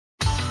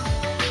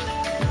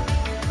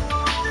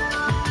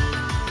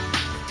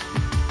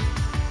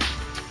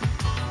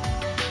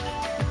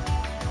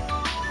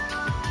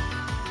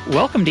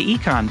Welcome to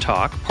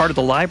EconTalk, part of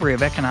the Library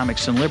of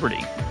Economics and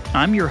Liberty.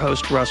 I'm your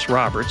host, Russ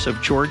Roberts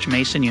of George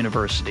Mason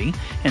University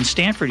and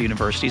Stanford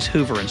University's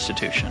Hoover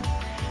Institution.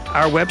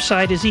 Our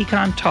website is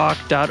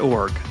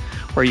econtalk.org,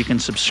 where you can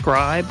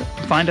subscribe,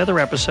 find other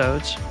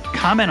episodes,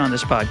 comment on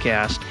this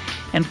podcast,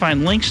 and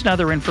find links and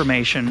other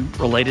information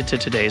related to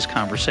today's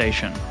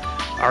conversation.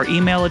 Our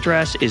email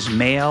address is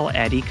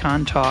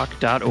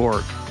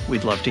mail@econtalk.org.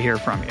 We'd love to hear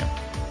from you.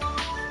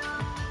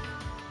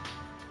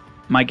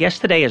 My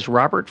guest today is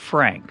Robert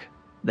Frank,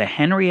 the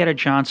Henrietta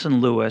Johnson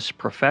Lewis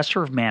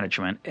Professor of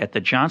Management at the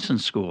Johnson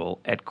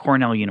School at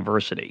Cornell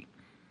University.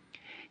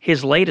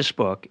 His latest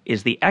book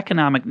is The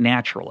Economic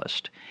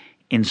Naturalist,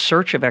 In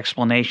Search of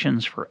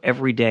Explanations for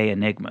Everyday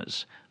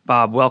Enigmas.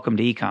 Bob, welcome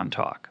to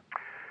EconTalk.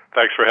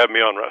 Thanks for having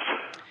me on, Russ.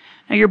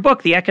 Now, your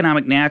book, The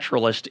Economic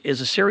Naturalist, is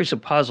a series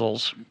of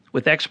puzzles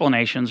with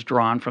explanations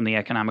drawn from the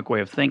economic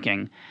way of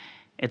thinking.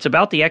 It's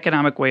about the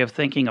economic way of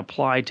thinking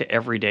applied to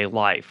everyday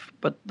life.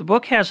 But the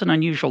book has an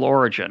unusual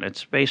origin.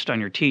 It's based on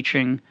your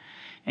teaching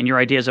and your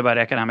ideas about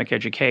economic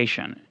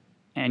education.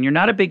 And you're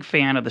not a big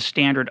fan of the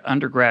standard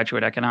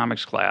undergraduate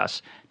economics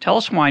class. Tell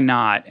us why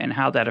not and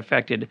how that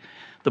affected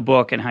the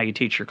book and how you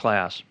teach your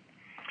class.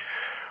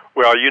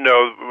 Well, you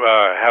know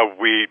how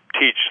we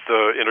teach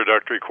the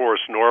introductory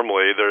course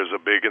normally. There's a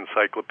big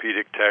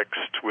encyclopedic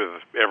text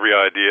with every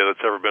idea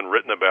that's ever been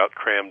written about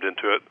crammed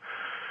into it.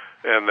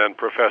 And then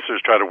professors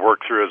try to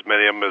work through as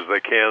many of them as they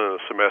can in a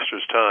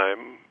semester's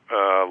time.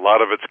 A lot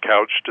of it's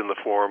couched in the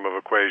form of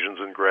equations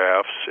and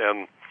graphs,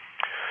 and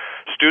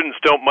students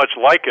don't much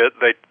like it.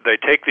 They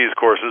take these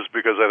courses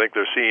because I think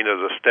they're seen as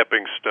a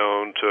stepping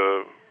stone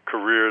to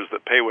careers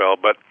that pay well.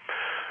 But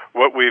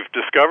what we've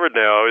discovered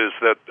now is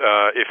that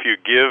if you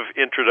give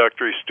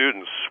introductory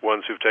students,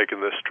 ones who've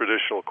taken this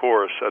traditional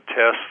course, a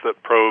test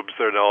that probes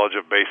their knowledge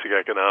of basic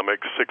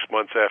economics 6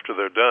 months after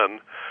they're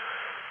done,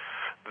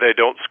 they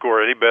don't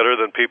score any better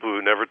than people who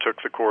never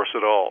took the course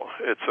at all.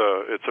 It's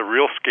a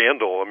real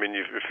scandal. I mean,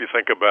 if you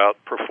think about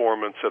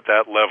performance at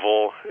that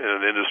level in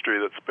an industry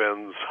that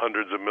spends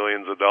hundreds of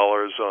millions of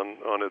dollars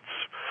on its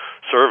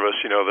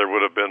service, you know, there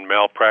would have been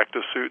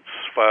malpractice suits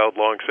filed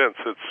long since.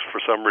 It's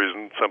for some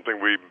reason something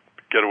we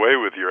get away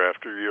with year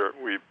after year.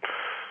 We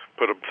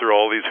put them through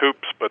all these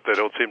hoops, but they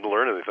don't seem to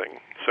learn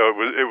anything. So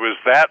it was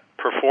that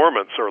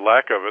performance or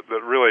lack of it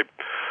that really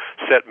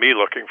set me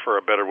looking for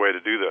a better way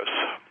to do this.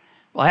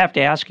 Well, I have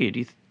to ask you,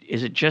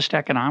 is it just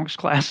economics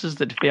classes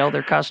that fail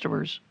their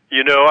customers?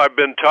 You know, I've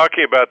been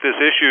talking about this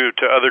issue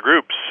to other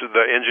groups.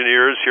 The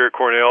engineers here at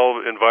Cornell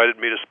invited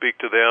me to speak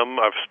to them.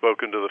 I've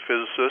spoken to the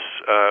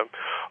physicists.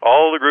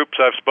 All the groups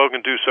I've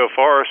spoken to so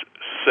far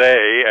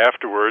say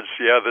afterwards,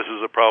 yeah, this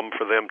is a problem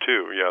for them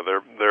too. Yeah,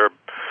 they're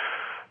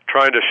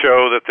trying to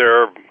show that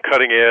they're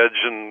cutting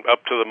edge and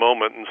up to the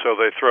moment, and so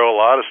they throw a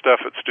lot of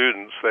stuff at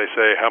students. They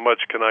say, how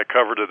much can I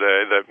cover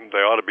today? That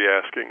they ought to be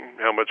asking,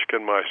 how much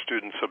can my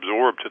students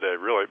absorb today,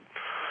 really?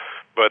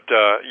 But,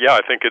 yeah,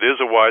 I think it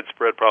is a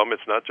widespread problem.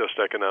 It's not just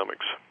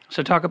economics.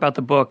 So talk about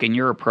the book and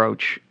your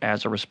approach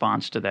as a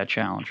response to that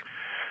challenge.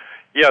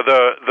 Yeah,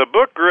 the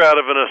book grew out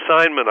of an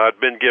assignment I'd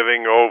been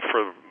giving,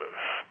 for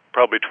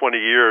probably 20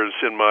 years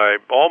in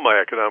all my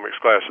economics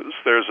classes.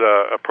 There's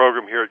a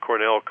program here at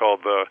Cornell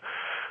called the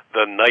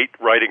night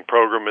writing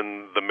program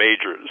in the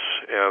majors,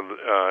 and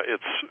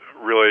it's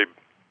really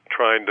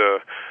trying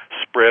to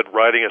spread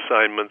writing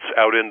assignments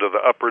out into the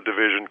upper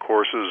division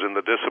courses in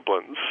the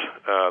disciplines.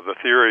 The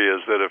theory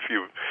is that if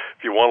you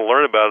want to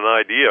learn about an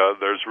idea,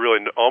 there's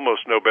really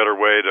almost no better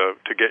way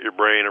to get your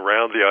brain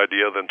around the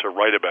idea than to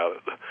write about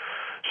it.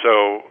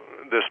 So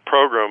this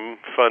program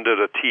funded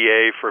a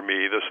TA for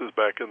me. This is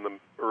back in the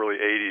early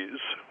 80s.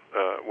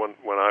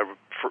 When I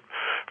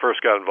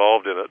first got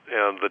involved in it,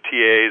 and the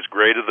TAs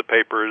graded the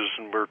papers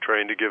and were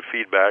trained to give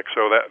feedback.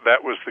 So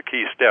that was the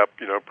key step.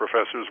 You know,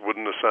 professors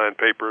wouldn't assign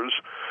papers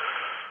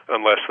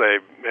unless they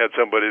had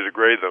somebody to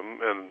grade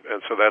them,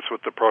 and so that's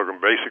what the program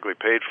basically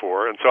paid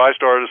for. And so I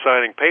started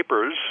assigning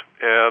papers,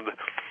 and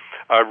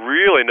I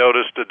really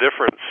noticed a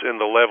difference in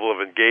the level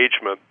of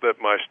engagement that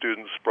my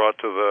students brought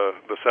to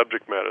the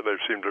subject matter. They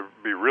seemed to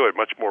be really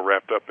much more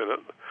wrapped up in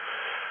it.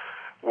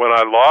 When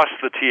I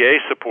lost the TA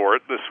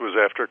support, this was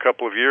after a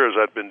couple of years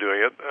I'd been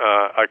doing it,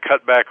 I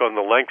cut back on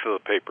the length of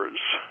the papers.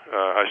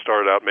 I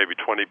started out maybe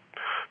 20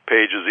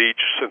 pages each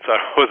since I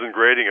wasn't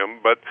grading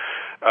them, but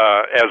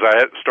as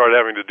I started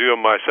having to do them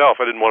myself,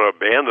 I didn't want to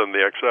abandon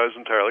the exercise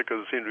entirely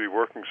because it seemed to be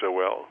working so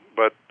well.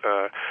 But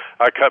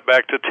I cut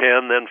back to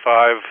 10, then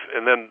 5,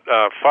 and then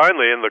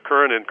finally in the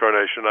current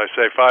incarnation I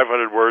say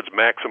 500 words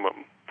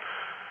maximum.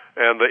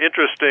 And the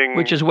interesting...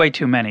 Which is way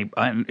too many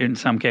in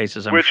some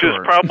cases, I'm sure. Which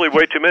is probably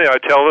way too many. I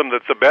tell them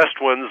that the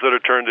best ones that are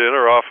turned in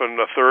are often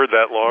a third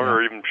that long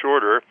or even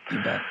shorter.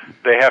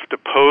 They have to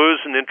pose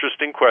an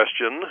interesting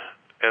question,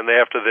 and they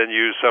have to then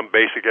use some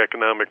basic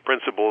economic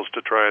principles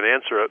to try and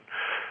answer it.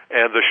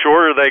 And the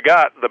shorter they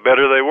got, the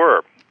better they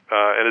were.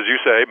 And as you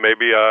say,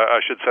 maybe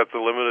I should set the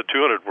limit at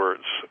 200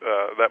 words.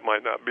 That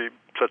might not be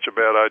such a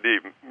bad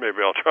idea.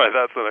 Maybe I'll try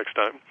that the next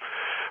time.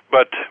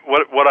 But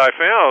what I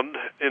found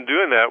in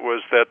doing that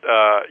was that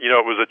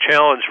it was a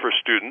challenge for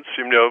students.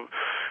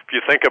 If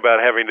you think about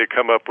having to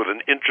come up with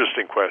an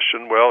interesting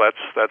question, well,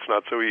 that's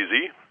not so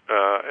easy,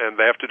 and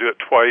they have to do it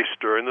twice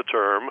during the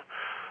term.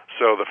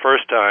 So the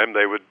first time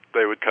they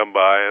would come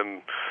by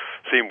and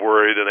seem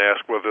worried and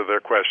ask whether their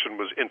question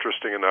was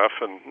interesting enough,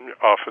 and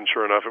often,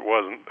 sure enough, it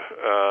wasn't.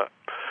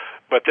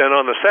 But then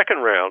on the second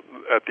round,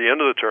 at the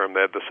end of the term,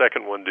 they had the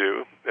second one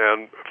due,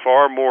 and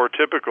far more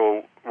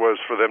typical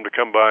was for them to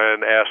come by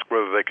and ask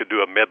whether they could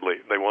do a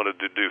medley. They wanted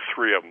to do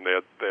three of them.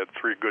 They had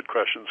three good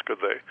questions. Could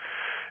they,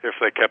 if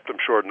they kept them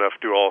short enough,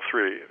 do all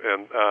three?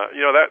 And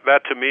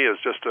that to me is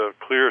just a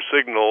clear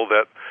signal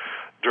that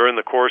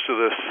during the course of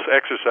this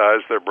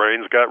exercise, their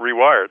brains got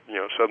rewired.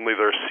 Suddenly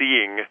they're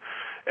seeing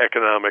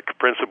economic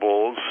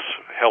principles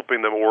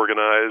helping them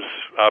organize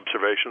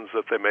observations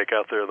that they make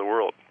out there in the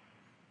world.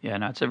 Yeah,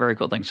 no, it's a very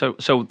cool thing. So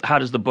how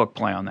does the book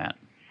play on that?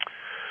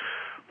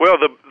 Well,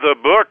 the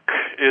book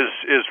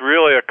is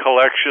really a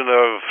collection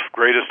of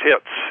greatest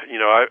hits.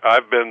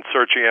 I've been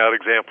searching out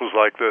examples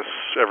like this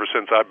ever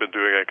since I've been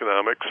doing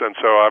economics, and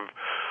so I've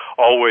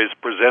always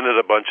presented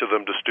a bunch of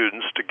them to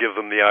students to give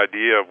them the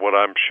idea of what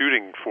I'm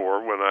shooting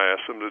for when I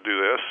ask them to do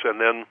this. And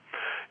then,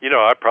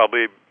 I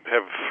probably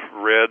have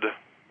read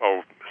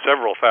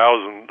several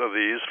thousand of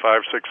these,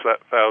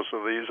 5,000-6,000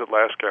 of these at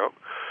last count.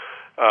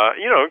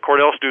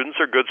 Cornell students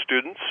are good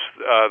students.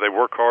 They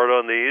work hard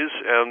on these,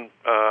 and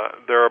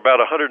there are about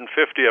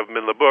 150 of them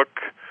in the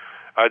book.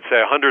 I'd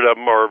say 100 of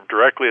them are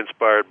directly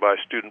inspired by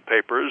student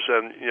papers,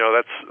 and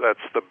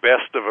that's the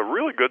best of a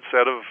really good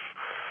set of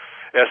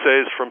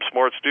essays from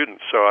smart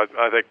students. So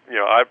I think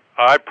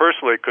I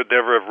personally could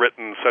never have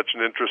written such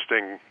an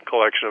interesting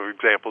collection of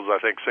examples. I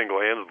think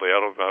single-handedly.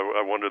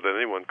 I wonder that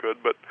anyone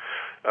could, but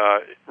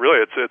really,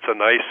 it's a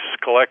nice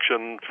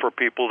collection for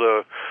people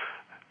to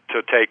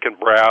take and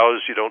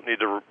browse. You don't need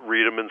to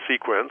read them in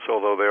sequence,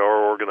 although they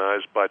are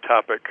organized by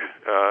topic.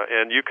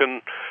 And you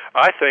can,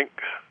 I think,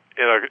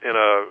 in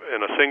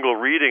a single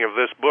reading of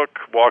this book,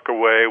 walk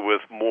away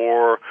with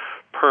more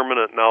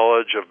permanent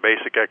knowledge of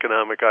basic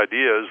economic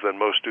ideas than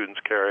most students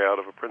carry out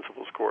of a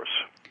principles course.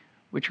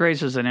 Which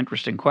raises an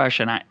interesting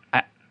question. I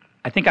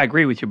think I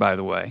agree with you, by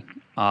the way,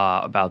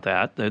 about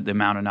that, the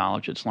amount of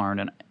knowledge it's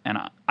learned. And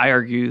I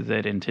argue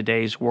that in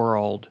today's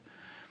world,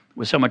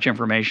 with so much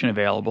information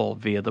available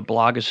via the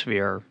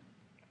blogosphere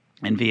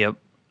and via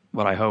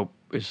what I hope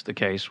is the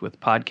case with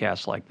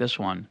podcasts like this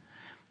one,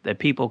 that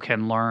people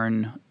can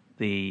learn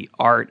the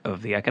art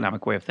of the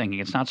economic way of thinking.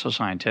 It's not so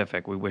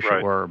scientific. We wish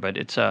it were, but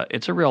it's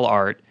a real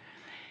art.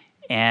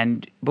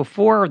 And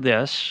before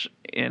this,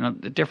 in a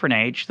different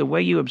age, the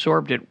way you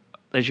absorbed it,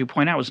 as you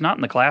point out, was not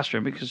in the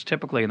classroom, because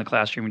typically in the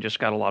classroom you just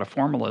got a lot of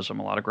formalism,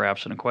 a lot of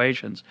graphs and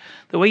equations.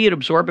 The way you'd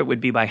absorb it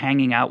would be by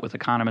hanging out with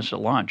economists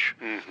at lunch.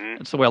 Mm-hmm.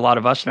 That's the way a lot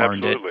of us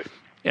learned it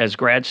as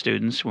grad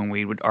students, when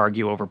we would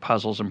argue over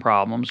puzzles and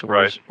problems,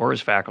 or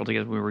as faculty,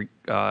 as we were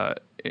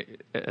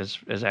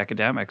as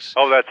academics.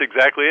 Oh, that's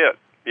exactly it.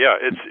 Yeah,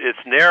 it's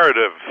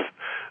narrative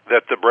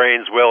that the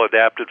brain's well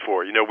adapted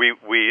for.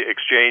 We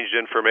exchanged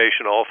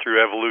information all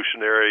through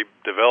evolutionary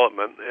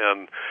development,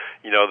 and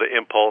the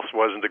impulse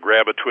wasn't to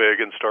grab a twig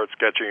and start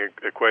sketching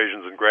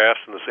equations and graphs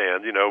in the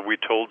sand. We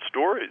told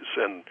stories,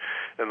 and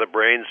the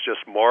brain's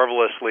just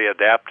marvelously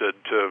adapted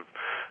to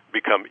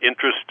become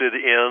interested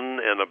in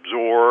and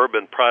absorb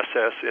and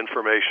process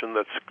information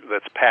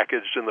that's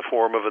packaged in the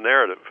form of a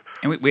narrative.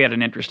 And we had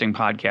an interesting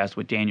podcast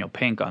with Daniel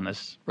Pink on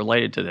this,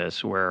 related to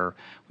this, where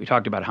we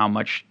talked about how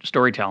much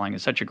storytelling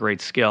is such a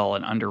great skill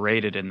and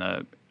underrated in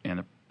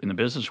the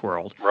business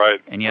world. Right.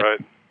 And yet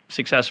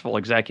successful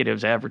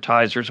executives,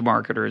 advertisers,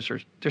 marketers,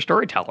 they're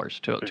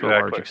storytellers to a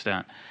large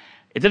extent.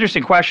 It's an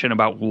interesting question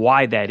about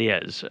why that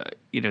is.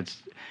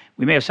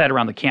 We may have sat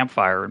around the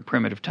campfire in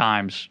primitive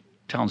times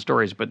telling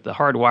stories, but the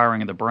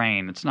hardwiring of the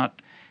brain, it's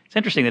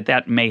interesting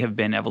that may have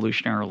been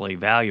evolutionarily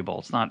valuable.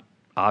 It's not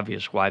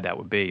obvious why that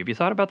would be. Have you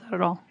thought about that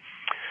at all?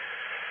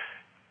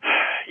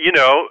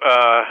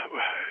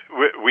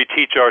 We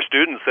teach our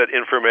students that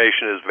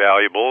information is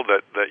valuable,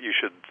 that you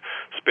should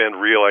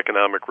spend real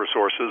economic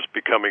resources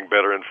becoming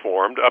better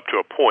informed, up to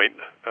a point.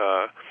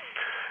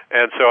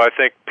 And so I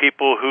think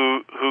people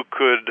who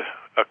could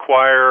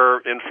acquire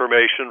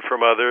information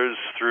from others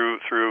through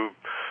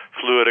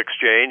fluid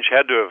exchange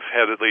had to have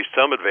had at least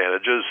some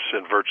advantages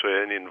in virtually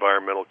any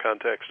environmental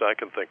context I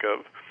can think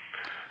of.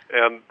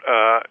 And,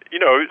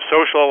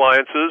 social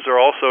alliances are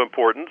also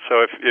important.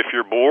 So if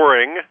you're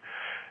boring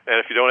and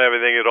if you don't have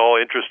anything at all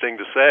interesting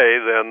to say,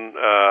 then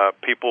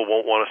people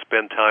won't want to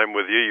spend time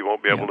with you. You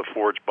won't be able to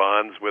forge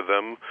bonds with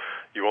them.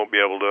 You won't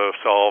be able to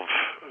solve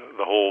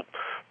the whole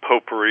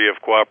potpourri of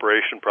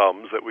cooperation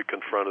problems that we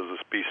confront as a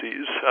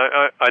species.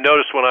 I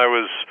noticed when I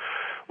was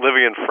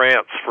living in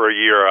France for a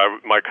year,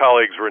 my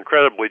colleagues were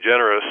incredibly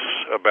generous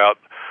about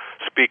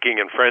speaking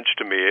in French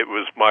to me. It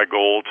was my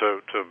goal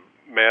to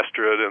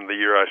master it in the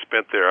year I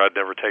spent there. I'd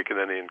never taken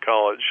any in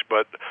college.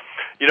 But,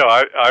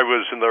 I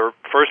was in the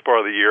first part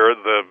of the year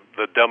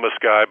the dumbest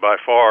guy by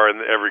far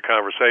in every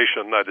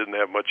conversation. I didn't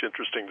have much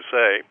interesting to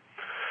say.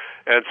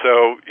 And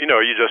so,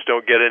 you just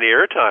don't get any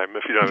airtime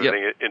if you don't have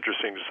anything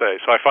interesting to say.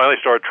 So I finally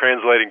started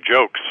translating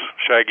jokes,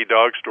 shaggy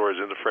dog stories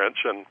into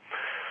French, and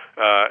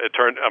it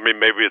turned,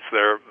 maybe it's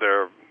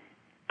their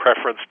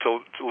preference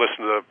to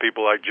listen to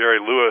people like Jerry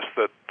Lewis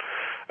that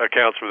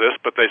accounts for this,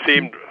 but they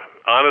seemed,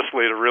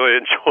 honestly, to really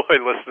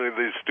enjoy listening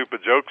to these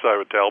stupid jokes I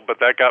would tell, but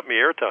that got me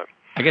airtime.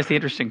 I guess the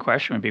interesting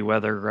question would be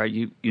whether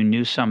you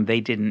knew some they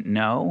didn't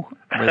know.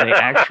 Were they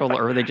actual,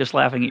 or were they just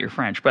laughing at your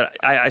French? But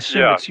I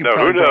assume it's you.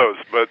 Who knows?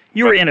 But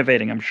you were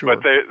innovating, I'm sure.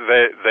 But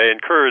they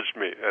encouraged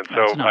me, and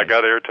so nice. I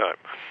got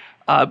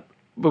airtime.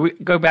 But we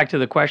go back to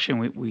the question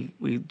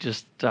we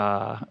just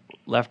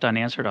left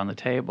unanswered on the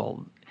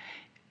table.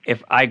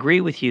 If I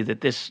agree with you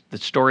that the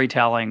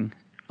storytelling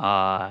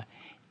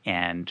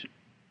and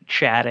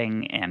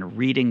chatting and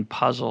reading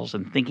puzzles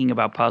and thinking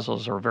about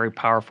puzzles are a very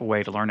powerful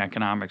way to learn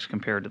economics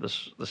compared to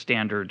the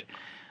standard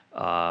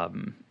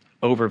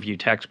overview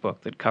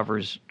textbook that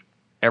covers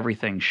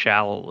everything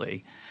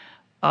shallowly.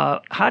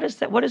 What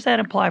does that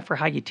imply for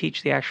how you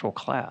teach the actual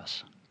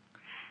class?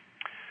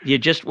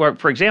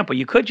 For example,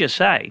 you could just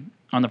say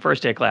on the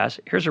first day of class,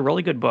 here's a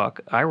really good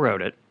book. I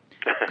wrote it.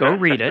 Go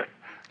read it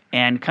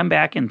and come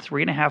back in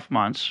 3.5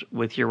 months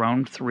with your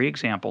own 3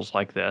 examples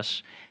like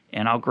this,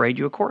 and I'll grade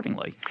you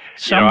accordingly.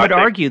 Some would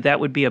argue that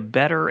would be a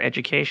better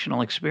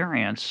educational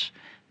experience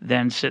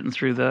than sitting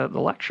through the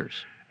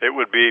lectures.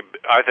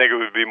 I think it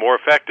would be more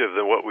effective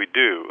than what we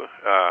do.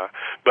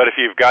 But if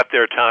you've got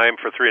their time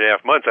for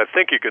 3.5 months, I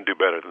think you can do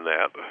better than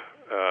that.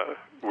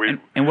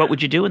 And what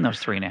would you do in those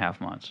 3.5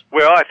 months?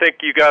 Well, I think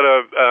you got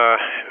to.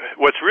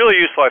 What's really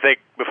useful, I think,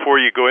 before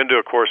you go into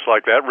a course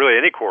like that, really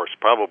any course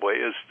probably,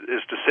 is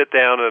to sit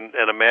down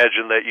and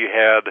imagine that you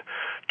had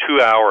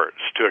 2 hours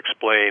to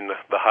explain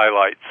the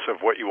highlights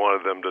of what you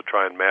wanted them to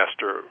try and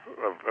master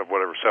of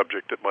whatever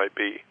subject it might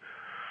be.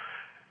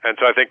 And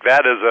so I think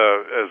that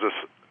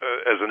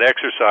as an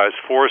exercise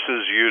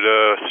forces you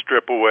to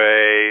strip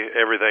away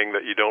everything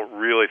that you don't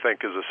really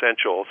think is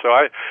essential. So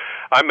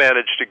I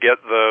managed to get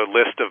the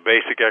list of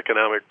basic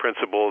economic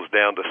principles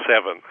down to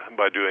 7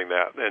 by doing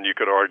that. And you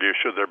could argue,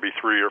 should there be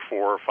 3 or 4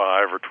 or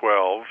 5 or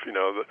 12?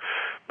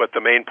 But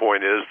the main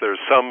point is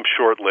there's some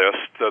short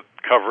list that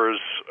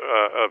covers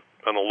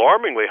an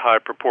alarmingly high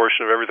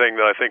proportion of everything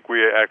that I think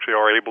we actually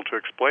are able to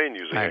explain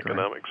using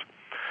economics.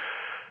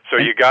 So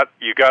you got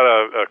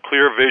a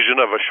clear vision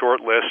of a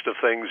short list of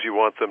things you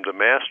want them to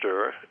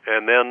master,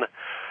 and then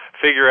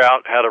figure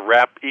out how to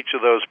wrap each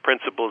of those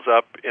principles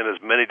up in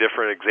as many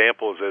different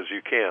examples as you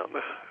can.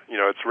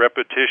 It's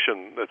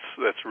repetition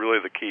that's really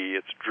the key.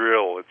 It's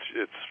drill.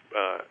 It's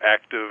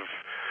active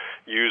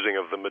using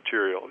of the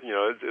material.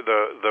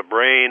 The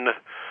brain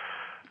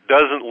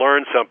doesn't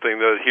learn something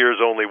that it hears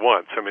only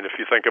once. If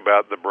you think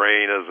about the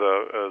brain as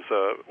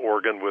a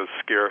organ with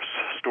scarce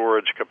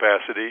storage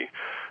capacity,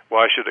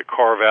 why should it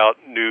carve out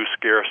new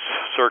scarce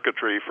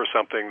circuitry for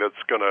something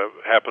that's going to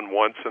happen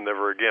once and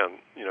never again?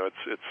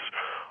 It's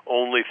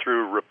only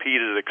through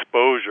repeated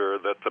exposure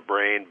that the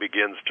brain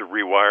begins to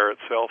rewire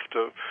itself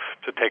to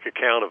take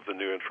account of the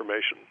new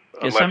information,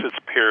 unless it's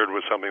paired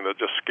with something that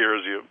just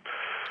scares you.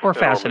 Or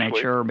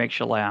fascinates you or makes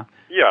you laugh.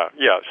 Yeah.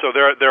 So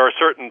there are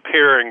certain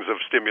pairings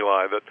of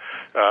stimuli that,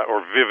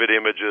 or vivid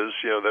images,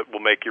 that will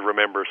make you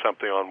remember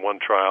something on one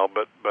trial.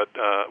 But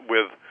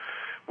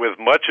with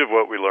much of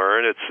what we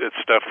learn, it's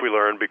stuff we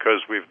learn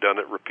because we've done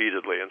it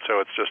repeatedly, and so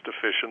it's just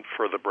efficient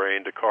for the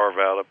brain to carve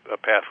out a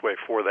pathway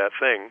for that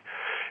thing.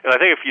 And I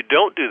think if you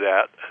don't do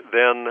that,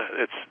 then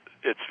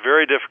it's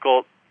very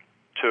difficult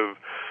to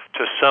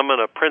summon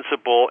a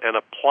principle and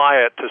apply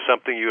it to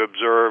something you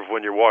observe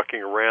when you're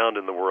walking around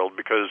in the world,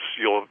 because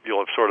you'll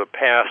have sort of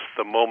passed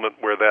the moment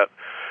where that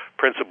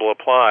principle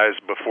applies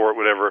before it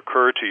would ever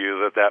occur to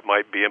you that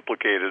might be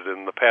implicated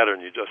in the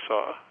pattern you just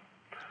saw.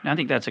 I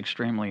think that's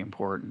extremely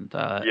important.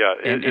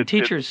 And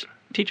teachers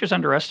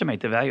underestimate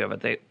the value of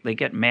it. They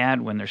get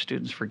mad when their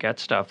students forget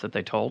stuff that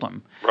they told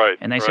them. Right.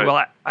 And they say,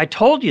 "Well, I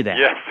told you that."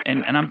 Yes.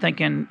 And I'm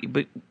thinking,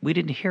 but we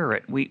didn't hear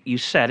it. You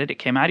said it. It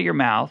came out of your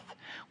mouth.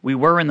 We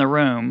were in the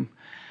room.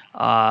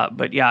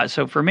 But yeah,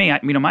 so for me,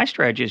 my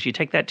strategy is you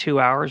take that 2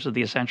 hours of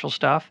the essential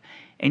stuff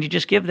and you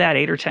just give that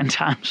 8 or 10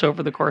 times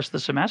over the course of the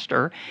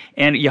semester,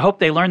 and you hope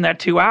they learn that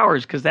 2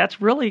 hours, because that's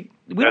really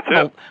we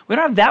don't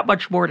have that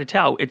much more to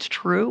tell. It's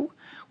true.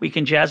 We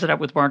can jazz it up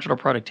with marginal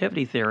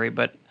productivity theory,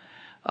 but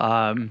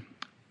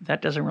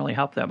that doesn't really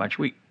help that much.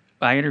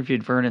 I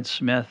interviewed Vernon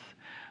Smith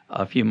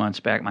a few months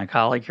back, my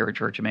colleague here at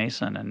George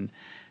Mason, and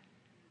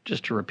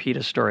just to repeat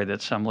a story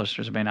that some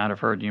listeners may not have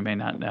heard and you may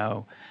not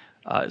know,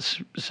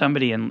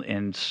 somebody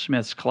in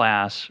Smith's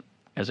class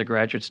as a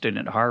graduate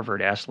student at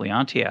Harvard asked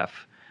Leontief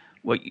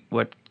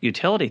what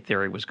utility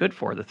theory was good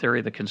for, the theory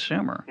of the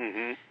consumer.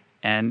 Mm-hmm.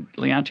 And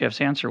Leontief's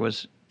answer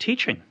was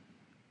teaching.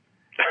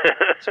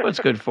 That's what it's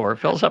good for. It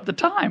fills up the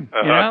time,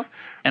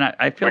 And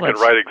I feel we can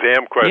write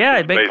exam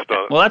questions based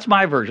on it. Well, that's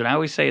my version. I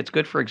always say it's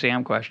good for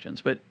exam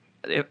questions. But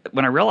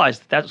when I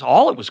realized that's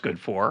all it was good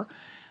for,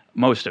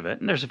 most of it,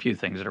 and there's a few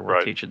things that are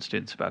worth teaching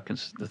students about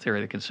the theory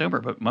of the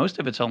consumer, but most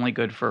of it's only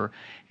good for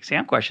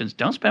exam questions.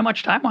 Don't spend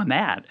much time on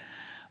that.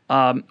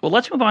 Well,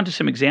 let's move on to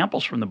some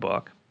examples from the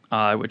book,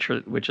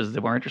 which is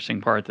the more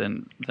interesting part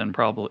than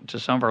probably to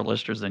some of our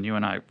listeners than you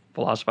and I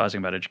philosophizing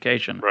about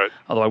education. Right.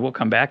 Although I will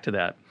come back to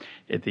that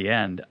at the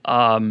end.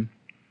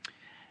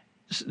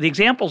 The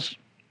examples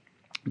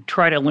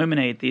try to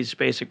illuminate these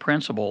basic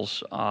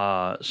principles.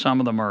 Some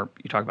of them are,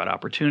 you talk about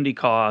opportunity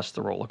costs,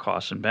 the role of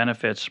costs and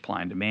benefits,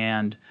 supply and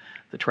demand,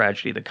 the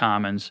tragedy of the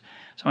commons.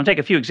 So I'm going to take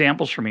a few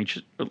examples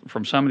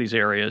from some of these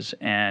areas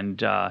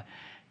and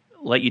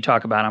let you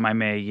talk about them. I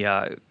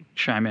may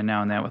chime in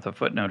now and then with a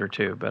footnote or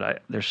two,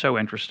 but they're so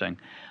interesting.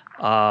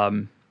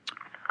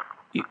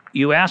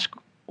 You ask,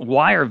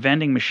 why are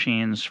vending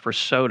machines for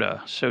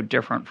soda so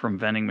different from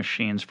vending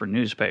machines for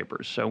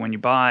newspapers? So when you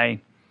buy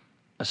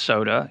a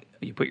soda,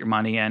 you put your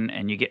money in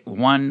and you get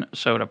one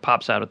soda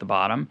pops out at the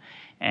bottom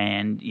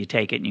and you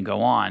take it and you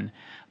go on.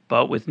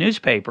 But with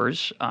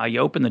newspapers,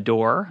 you open the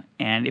door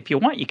and if you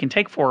want, you can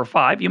take 4 or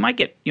 5. You might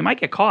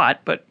get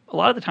caught, but a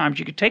lot of the times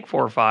you could take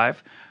 4 or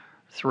 5,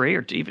 3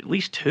 or even at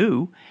least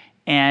 2,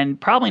 and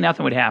probably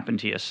nothing would happen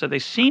to you. So they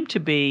seem to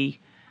be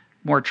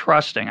more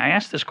trusting. I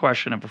asked this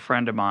question of a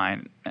friend of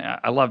mine.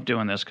 I love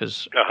doing this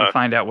because I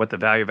find out what the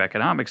value of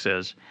economics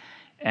is.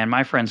 And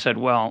my friend said,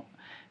 well,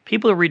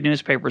 people who read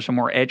newspapers are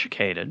more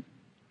educated.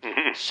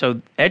 Mm-hmm.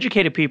 So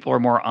educated people are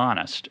more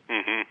honest.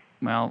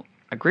 Mm-hmm. Well,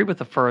 I agree with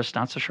the first,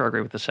 not so sure I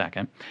agree with the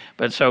second.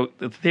 But so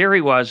the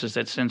theory is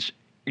that since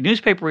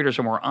newspaper readers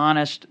are more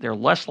honest, they're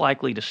less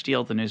likely to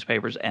steal the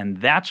newspapers, and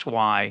that's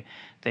why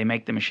they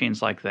make the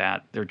machines like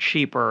that. They're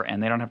cheaper,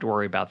 and they don't have to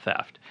worry about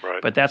theft.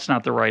 Right. But that's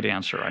not the right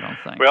answer, I don't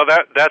think. Well,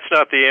 that's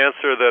not the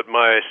answer that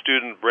my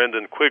student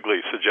Brendan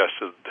Quigley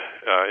suggested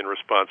in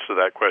response to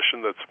that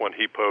question. That's one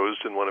he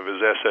posed in one of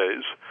his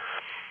essays.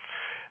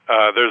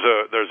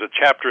 There's a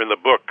chapter in the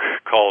book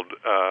called,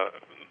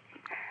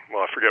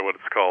 I forget what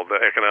it's called,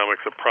 The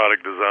Economics of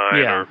Product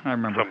Design, or I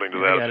remember. Something to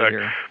that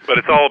effect. But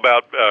it's all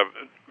about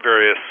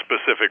various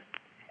specific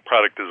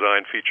product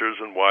design features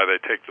and why they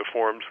take the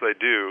forms they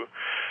do.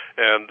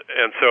 And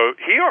so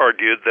he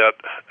argued that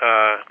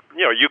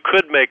you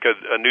could make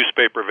a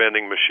newspaper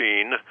vending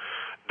machine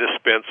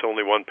dispense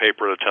only one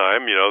paper at a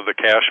time. The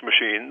cash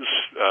machines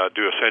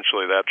do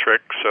essentially that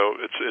trick. So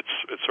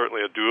it's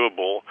certainly a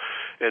doable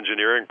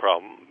engineering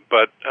problem.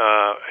 But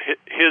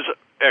his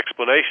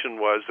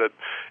explanation was that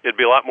it'd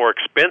be a lot more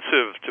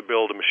expensive to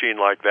build a machine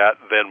like that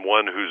than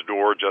one whose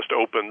door just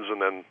opens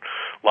and then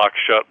locks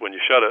shut when you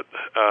shut it.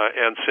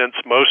 And since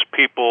most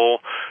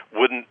people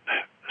wouldn't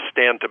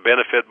stand to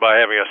benefit by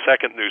having a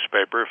second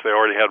newspaper if they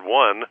already had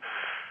one,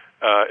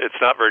 it's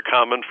not very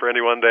common for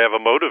anyone to have a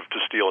motive to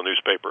steal a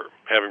newspaper.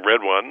 Having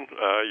read one,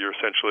 you're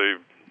essentially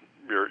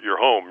you're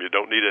home. You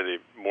don't need any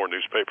more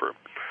newspaper.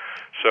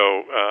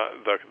 So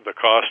the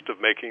cost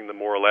of making the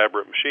more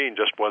elaborate machine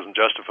just wasn't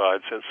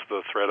justified since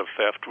the threat of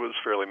theft was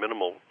fairly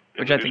minimal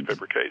in the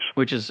newspaper case.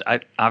 Which is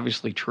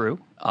obviously true.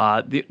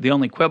 The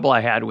only quibble I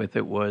had with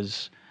it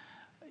was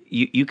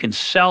you can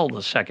sell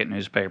the second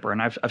newspaper,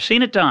 and I've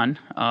seen it done.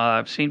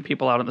 I've seen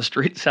people out on the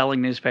street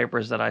selling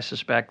newspapers that I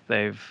suspect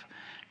they've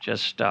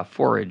just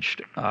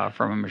foraged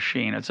from a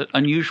machine. It's an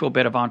unusual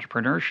bit of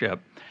entrepreneurship.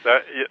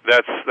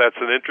 That's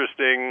an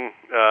interesting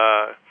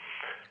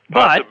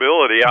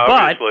possibility,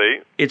 obviously.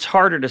 But it's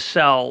harder to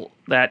sell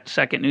that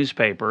second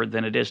newspaper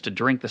than it is to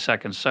drink the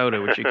second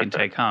soda, which you can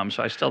take home.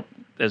 So I still,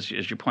 as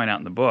you point out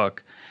in the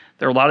book,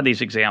 there are a lot of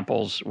these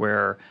examples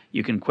where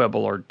you can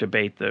quibble or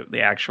debate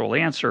the actual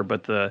answer,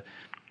 but the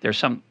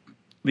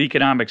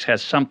economics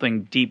has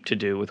something deep to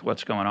do with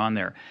what's going on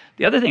there.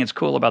 The other thing that's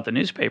cool about the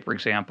newspaper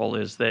example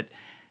is that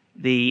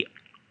the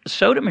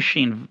soda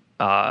machine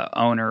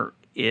owner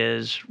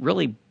is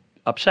really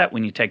upset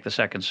when you take the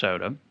second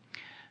soda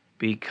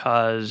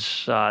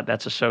because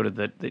that's a soda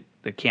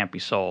that can't be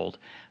sold.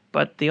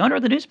 But the owner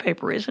of the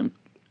newspaper isn't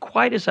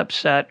quite as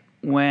upset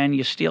when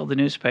you steal the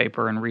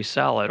newspaper and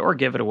resell it or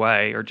give it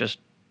away or just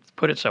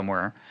put it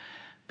somewhere,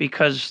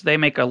 because they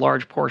make a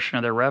large portion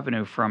of their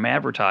revenue from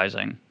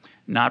advertising,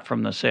 not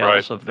from the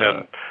sales of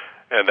the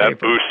and that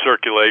paper. Boosts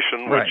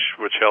circulation, Right.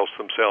 which helps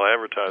them sell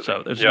advertising.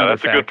 So there's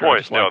that's a good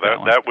point. No,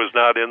 that was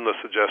not in the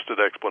suggested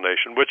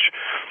explanation, which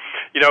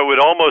would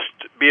almost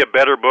be a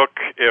better book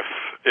if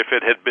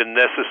it had been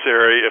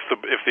necessary.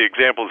 If the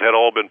examples had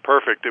all been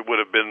perfect, it would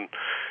have been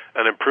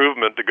an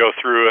improvement to go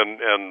through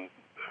and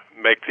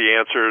make the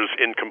answers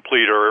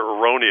incomplete or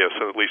erroneous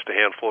in at least a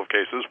handful of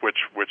cases, which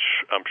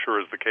I'm sure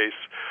is the case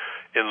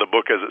in the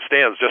book as it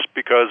stands, just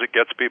because it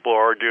gets people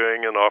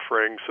arguing and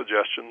offering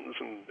suggestions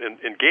and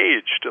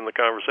engaged in the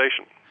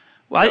conversation.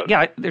 Well,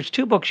 there's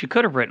 2 books you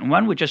could have written.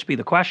 One would just be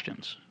the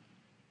questions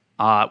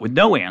with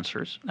no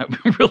answers. That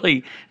would be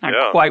really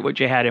not quite what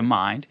you had in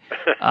mind.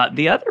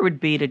 The other would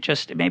be to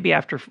just maybe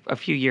after a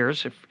few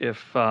years,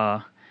 if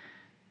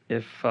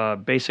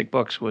Basic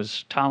Books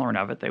was tolerant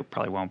of it, they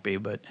probably won't be,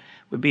 but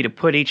would be to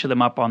put each of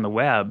them up on the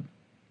web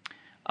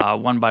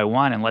one by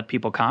one and let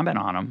people comment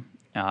on them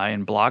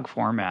in blog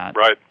format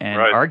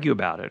and argue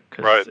about it,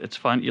 because it's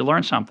fun. You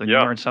learn something. You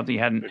learn something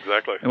you hadn't.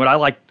 Exactly. And one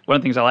of the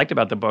things I liked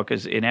about the book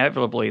is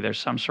inevitably there's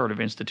some sort of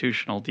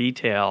institutional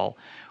detail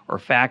or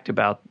fact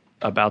about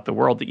about the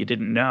world that you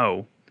didn't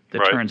know that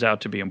Right. turns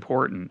out to be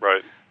important.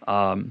 Right.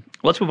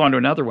 Let's move on to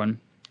another one.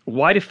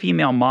 Why do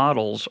female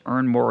models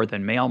earn more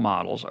than male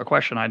models? A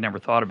question I'd never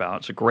thought about.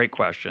 It's a great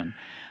question.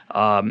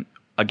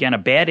 Again, a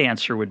bad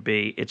answer would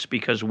be it's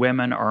because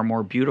women are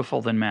more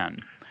beautiful than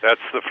men.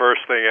 That's the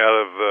first thing out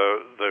of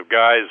the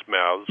guys'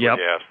 mouths Yep.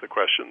 when you ask the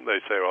question. They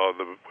say, "Oh,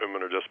 the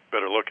women are just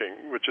better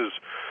looking," which is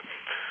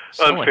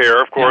Silly.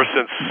 unfair, of course,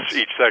 Yeah. since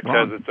each sex Wrong.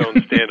 has its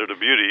own standard of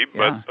beauty.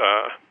 Yeah.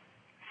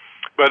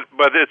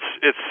 But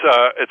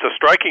it's a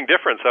striking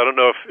difference. I don't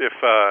know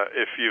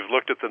if you've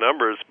looked at the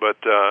numbers, but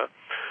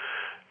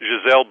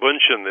Gisele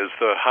Bündchen is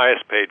the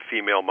highest paid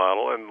female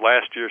model, and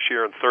last year she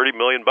earned $30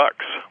 million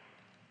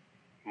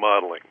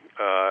modeling.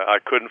 I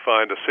couldn't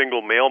find a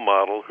single male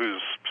model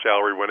whose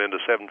salary went into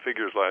seven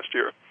figures last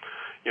year.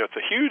 It's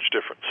a huge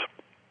difference.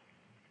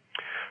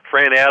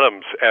 Fran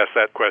Adams asked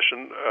that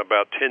question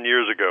about 10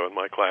 years ago in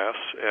my class,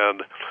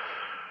 and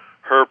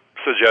her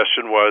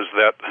suggestion was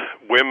that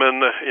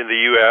women in the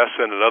U.S.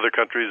 and in other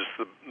countries,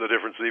 the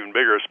difference is even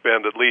bigger,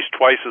 spend at least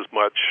twice as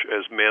much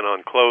as men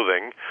on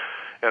clothing,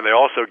 and they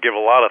also give a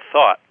lot of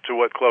thought to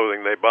what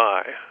clothing they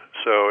buy.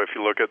 So if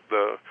you look at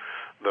the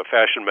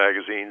fashion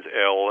magazines,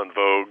 Elle and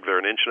Vogue, they're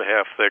an inch and a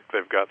half thick.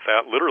 They've got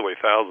literally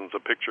thousands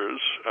of pictures.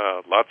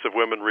 Lots of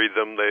women read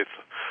them. They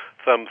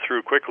thumb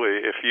through quickly.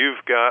 If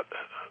you've got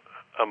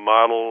a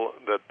model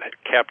that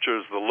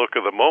captures the look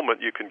of the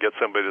moment, you can get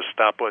somebody to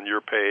stop on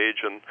your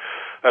page, and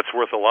that's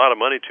worth a lot of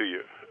money to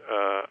you.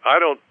 I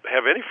don't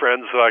have any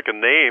friends that I can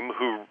name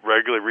who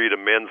regularly read a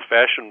men's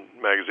fashion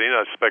magazine.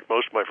 I suspect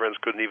most of my friends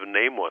couldn't even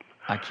name one.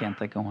 I can't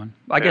think of one.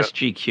 I guess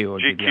GQ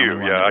would be the only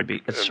one. Yeah. That would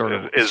be, it's sort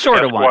of is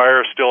sort of one.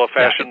 Esquire still a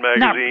fashion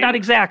magazine? Not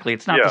exactly.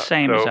 It's not Yeah, the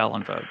same so- as Elle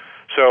and Vogue.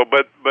 So,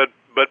 but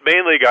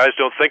mainly guys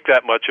don't think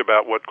that much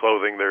about what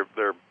clothing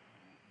they're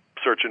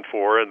searching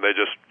for, and they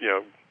just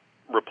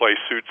replace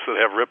suits that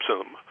have rips in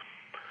them.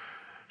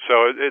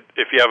 So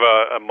if you have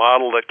a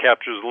model that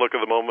captures the look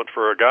of the moment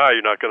for a guy,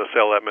 you're not going to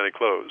sell that many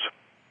clothes.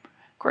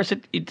 Of course,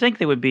 you'd think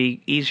they would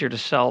be easier to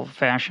sell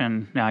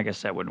fashion. No, I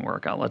guess that wouldn't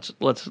work out.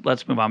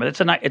 Let's move on. But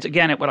it's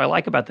again, what I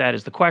like about that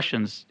is the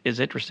questions is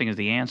interesting as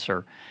the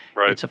answer.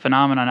 Right. It's a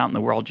phenomenon out in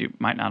the world you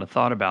might not have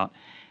thought about.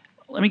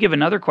 Let me give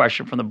another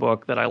question from the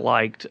book that I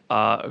liked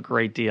a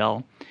great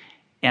deal,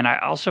 and I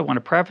also want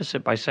to preface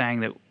it by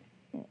saying that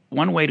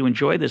one way to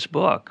enjoy this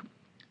book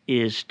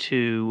is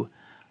to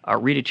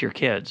read it to your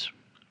kids.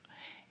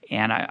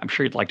 And I'm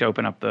sure you'd like to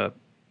open up the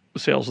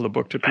sales of the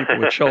book to people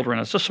with children.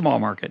 It's a small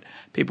market,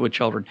 people with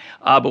children.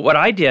 But what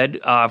I did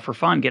for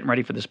fun, getting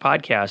ready for this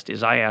podcast,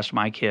 is I asked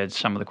my kids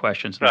some of the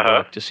questions in the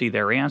book to see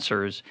their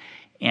answers.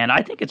 And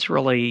I think it's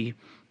really,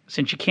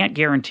 since you can't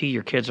guarantee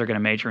your kids are going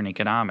to major in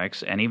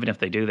economics, and even if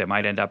they do, they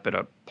might end up at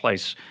a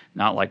place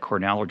not like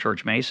Cornell or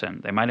George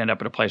Mason. They might end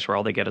up at a place where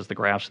all they get is the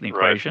graphs and the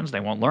equations.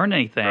 They won't learn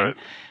anything. Right.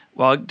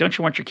 Well, don't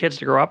you want your kids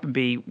to grow up and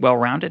be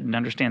well-rounded and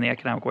understand the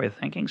economic way of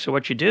thinking? So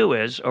what you do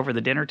is, over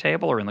the dinner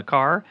table or in the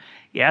car,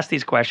 you ask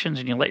these questions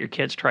and you let your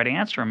kids try to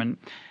answer them. And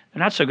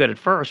they're not so good at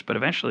first, but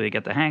eventually they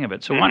get the hang of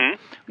it. So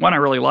one I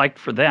really liked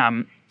for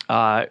them,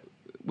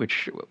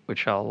 which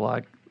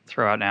I'll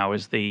throw out now,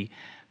 is the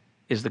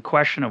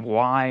question of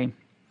why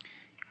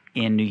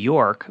in New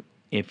York,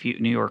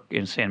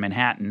 in say in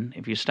Manhattan,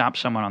 if you stop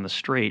someone on the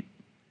street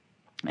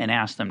and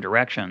ask them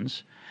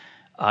directions,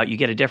 you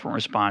get a different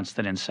response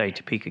than in, say,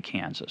 Topeka,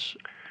 Kansas.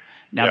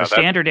 Now, the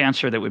standard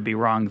answer that would be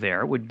wrong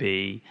there would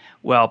be,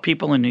 well,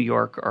 people in New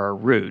York are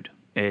rude.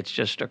 It's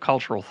just a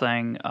cultural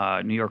thing.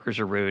 New Yorkers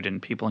are rude,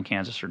 and people in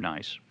Kansas are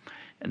nice.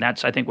 And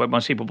that's, I think, what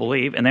most people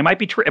believe. And they might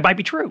be it might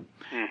be true.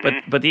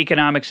 But the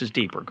economics is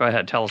deeper. Go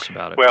ahead, tell us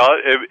about it. Well,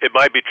 it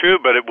might be true,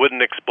 but it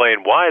wouldn't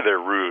explain why they're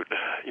rude.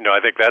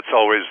 I think that's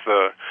always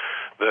the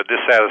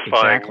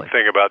dissatisfying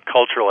thing about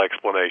cultural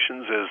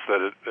explanations is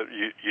that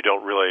you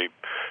don't really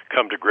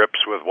come to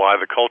grips with why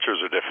the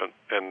cultures are different,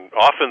 and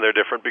often they're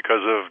different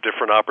because of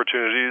different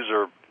opportunities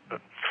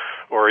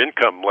or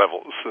income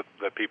levels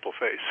that people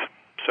face.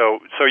 So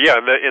yeah,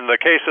 in the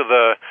case of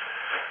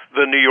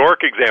the New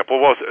York example,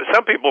 well,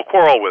 some people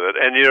quarrel with it,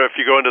 and if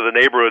you go into the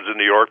neighborhoods in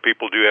New York,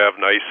 people do have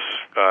nice,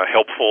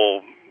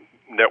 helpful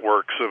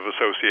networks of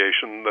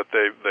association that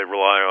they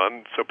rely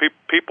on. So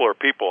people are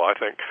people, I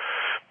think.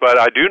 But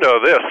I do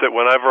know this, that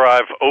whenever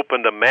I've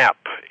opened a map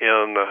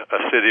in a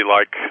city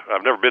like,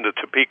 I've never been to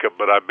Topeka,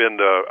 but I've been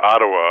to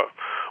Ottawa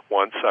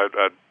once. I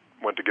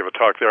went to give a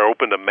talk there. I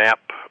opened a map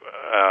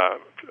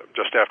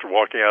just after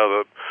walking out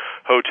of the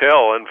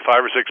hotel, and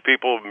 5 or 6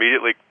 people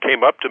immediately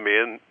came up to me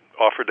and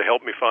offered to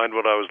help me find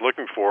what I was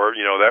looking for.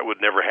 That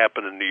would never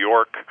happen in New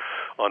York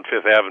on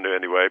Fifth Avenue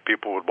anyway.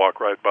 People would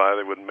walk right by.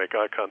 They wouldn't make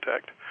eye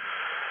contact.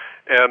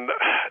 And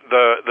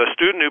the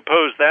student who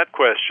posed that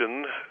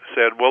question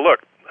said, well,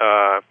 look,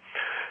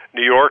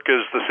 New York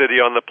is the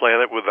city on the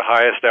planet with the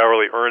highest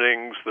hourly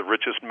earnings, the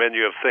richest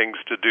menu of things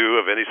to do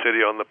of any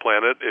city on the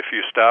planet. If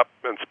you stop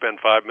and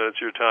spend 5 minutes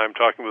of your time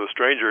talking with a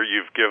stranger,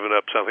 you've given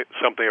up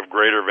something of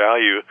greater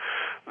value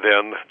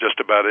than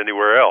just about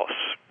anywhere else.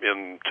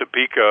 In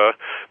Topeka,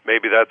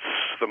 maybe that's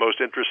the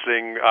most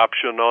interesting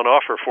option on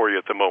offer for you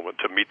at the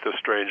moment, to meet the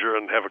stranger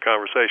and have a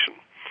conversation.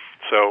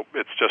 So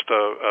it's just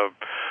a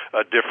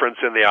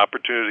difference in the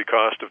opportunity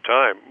cost of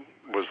time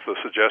was the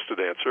suggested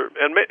answer.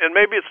 And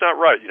maybe it's not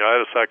right. I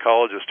had a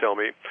psychologist tell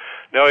me,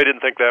 no, he didn't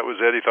think that was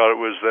it. He thought it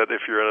was that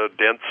if you're in a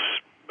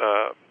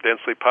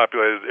densely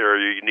populated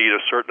area, you need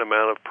a certain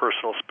amount of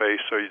personal space,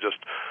 so you just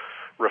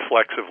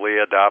reflexively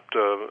adopt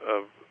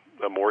a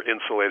more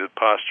insulated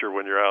posture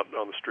when you're out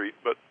on the street.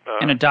 But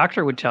and a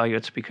doctor would tell you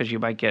it's because you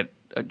might get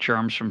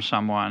germs from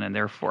someone, and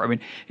therefore,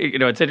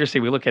 it's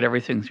interesting. We look at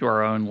everything through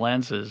our own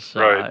lenses.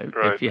 Right.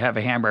 If you have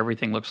a hammer,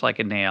 everything looks like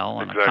a nail,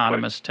 and exactly.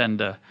 Economists tend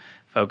to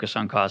focus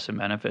on costs and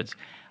benefits.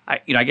 I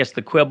guess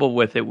the quibble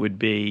with it would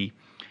be,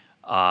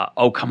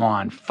 come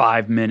on,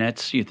 5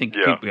 minutes. You think,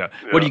 what are you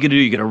going to do?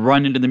 You're going to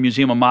run into the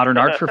Museum of Modern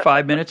Art for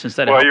 5 minutes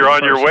instead of you're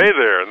on your way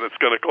there, and it's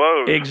going to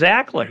close.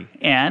 Exactly,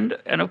 and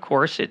of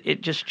course,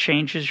 it just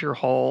changes your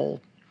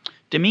whole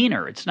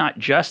demeanor. It's not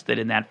just that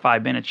in that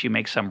 5 minutes you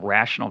make some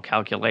rational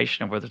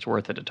calculation of whether it's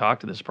worth it to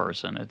talk to this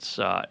person. It's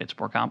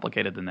more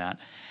complicated than that.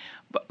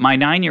 But my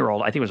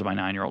 9-year-old, I think it was my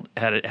 9-year-old,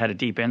 had a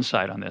deep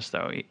insight on this,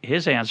 though.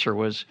 His answer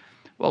was,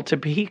 well,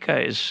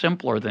 Topeka is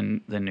simpler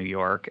than New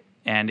York,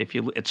 and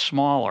it's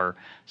smaller,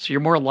 so you're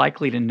more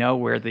likely to know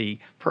where the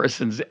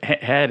person's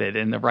headed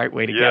and the right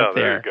way to get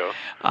there. There you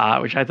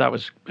go. Which I thought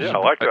was I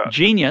like that.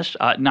 Genius,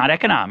 not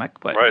economic,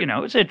 but right.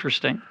 It's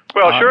interesting.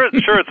 Well, sure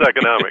it's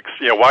economics.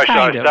 Why should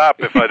I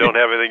stop if I don't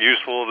have anything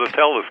useful to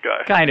tell this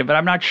guy? Kind of, but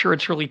I'm not sure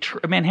it's really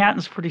true.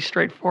 Manhattan's pretty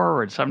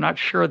straightforward, so I'm not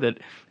sure that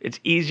it's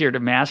easier to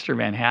master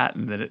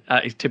Manhattan than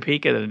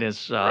Topeka than it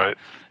is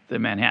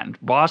than Manhattan.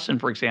 Boston,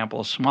 for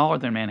example, is smaller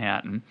than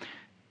Manhattan.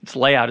 Its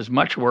layout is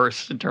much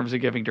worse in terms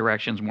of giving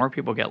directions. More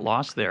people get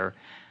lost there.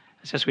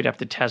 I guess we'd have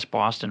to test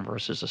Boston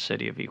versus a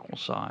city of equal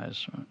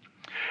size.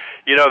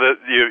 You're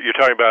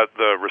talking about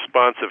the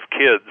response of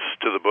kids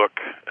to the book.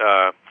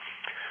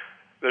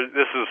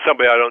 This is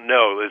somebody I don't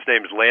know. His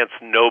name is Lance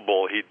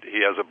Noble. He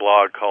has a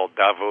blog called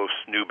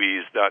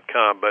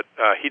DavosNewbies.com, but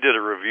he did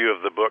a review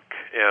of the book,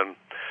 and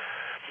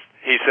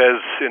he says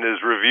in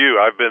his review,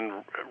 I've been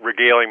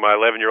regaling my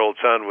 11-year-old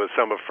son with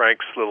some of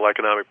Frank's little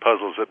economic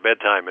puzzles at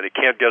bedtime, and he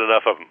can't get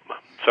enough of them.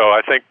 So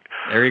I think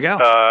there you go.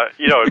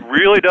 It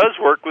really does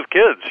work with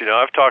kids.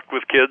 I've talked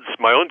with kids,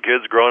 my own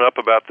kids, growing up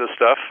about this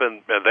stuff,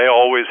 and they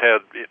always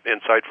had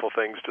insightful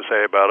things to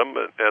say about them.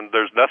 And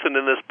there's nothing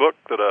in this book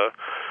that a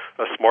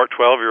smart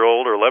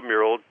 12-year-old or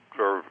 11-year-old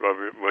or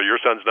your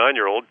son's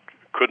 9-year-old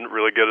couldn't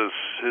really get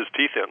his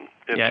teeth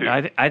into. Yeah,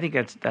 no, I think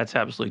that's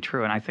absolutely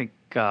true, and I think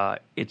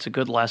it's a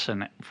good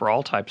lesson for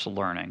all types of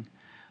learning.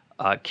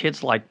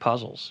 Kids like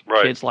puzzles.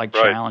 Right, kids like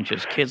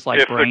challenges. Kids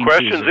like brain teasers.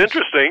 If the question's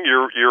interesting,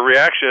 your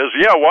reaction is,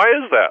 why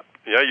is that?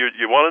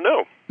 You want to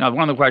know. Now,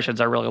 one of the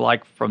questions I really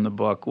liked from the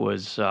book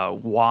was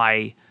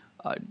why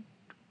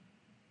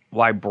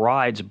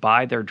brides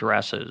buy their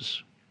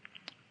dresses,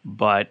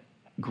 but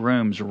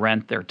grooms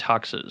rent their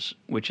tuxes,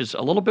 which is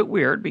a little bit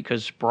weird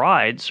because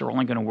brides are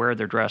only going to wear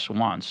their dress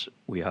once,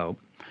 we hope.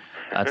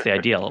 That's the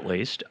ideal, at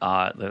least.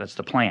 That's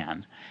the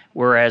plan.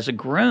 Whereas a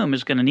groom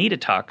is going to need a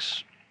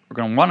tux, or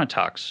going to want a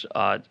tux,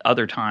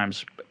 other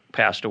times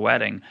past a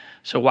wedding.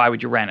 So why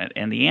would you rent it?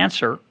 And the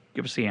answer,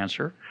 give us the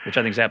answer, which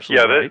I think is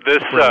absolutely right.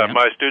 This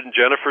my student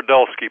Jennifer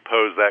Dulski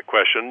posed that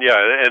question.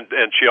 Yeah,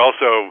 and she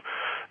also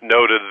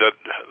noted that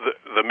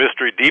the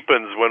mystery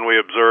deepens when we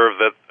observe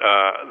that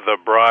the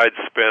bride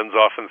spends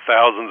often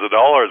thousands of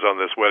dollars on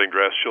this wedding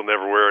dress she'll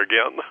never wear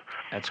again.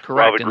 That's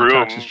correct. While the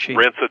groom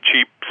rents a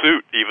cheap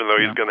suit, even though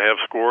he's going to have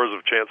scores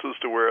of chances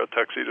to wear a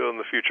tuxedo in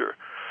the future.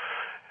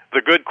 The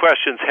good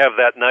questions have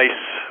that nice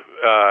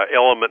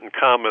element in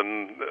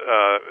common.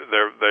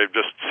 They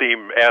just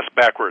seem asked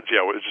backwards.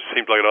 It just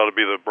seems like it ought to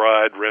be the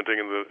bride renting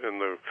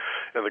and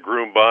the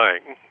groom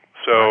buying.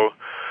 So. Right.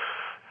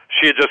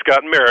 She had just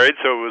gotten married,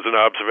 so it was an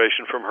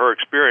observation from her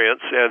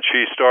experience, and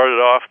she started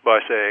off by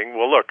saying,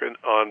 well, look,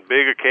 on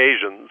big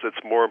occasions,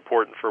 it's more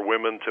important for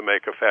women to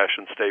make a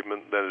fashion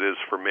statement than it is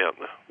for men,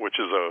 which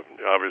is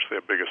obviously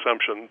a big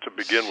assumption to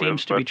begin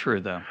with. Seems to be true,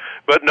 though.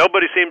 But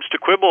nobody seems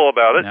to quibble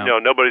about it. No.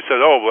 Nobody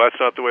says, well,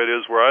 that's not the way it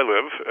is where I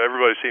live.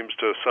 Everybody seems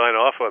to sign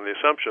off on the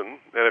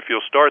assumption, and if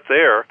you'll start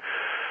there,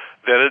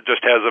 then it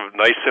just has a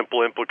nice,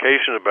 simple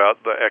implication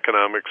about the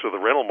economics of the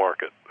rental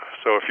market.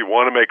 So if you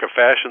want to make a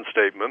fashion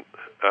statement,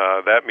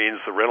 that means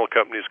the rental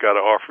company's got to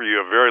offer you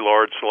a very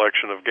large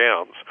selection of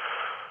gowns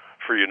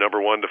for you,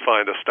 number one, to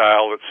find a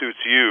style that suits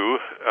you,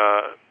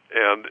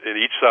 and in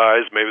each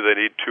size, maybe they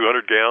need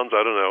 200 gowns,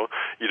 I don't know.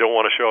 You don't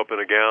want to show up in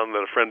a gown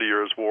that a friend of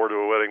yours wore to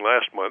a wedding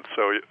last month,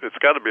 so it's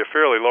got to be a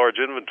fairly large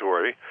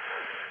inventory.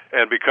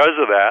 And because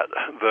of that,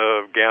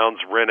 the gowns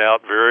rent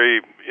out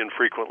very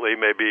infrequently,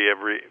 maybe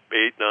every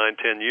 8, 9,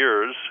 10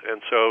 years.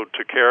 And so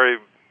to carry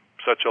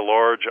such a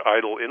large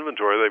idle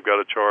inventory, they've got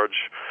to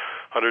charge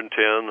 110,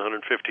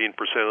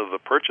 115% of the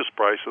purchase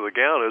price of the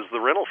gown is the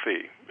rental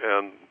fee,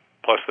 and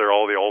plus there are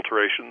all the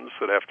alterations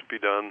that have to be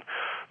done.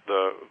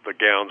 The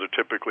gowns are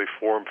typically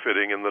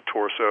form-fitting in the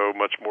torso,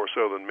 much more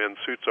so than men's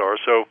suits are.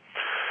 So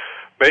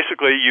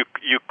basically,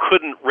 you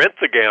couldn't rent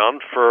the gown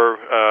for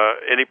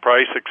any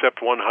price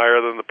except one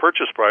higher than the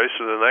purchase price,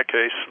 and in that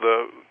case,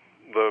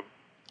 the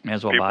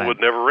people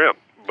would never rent.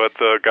 But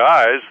the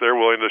guys, they're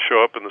willing to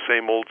show up in the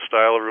same old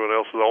style everyone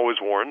else has always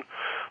worn.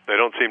 They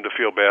don't seem to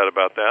feel bad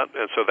about that,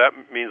 and so that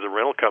means the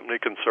rental company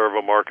can serve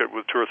a market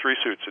with 2 or 3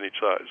 suits in each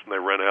size, and they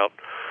rent out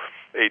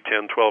 8,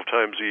 10, 12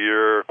 times a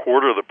year. A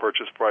quarter of the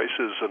purchase price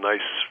is a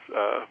nice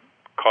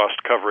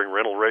cost-covering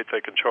rental rate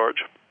they can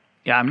charge.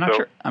 Yeah, I'm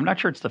not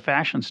sure it's the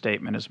fashion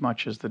statement as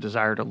much as the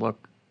desire to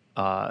look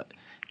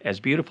as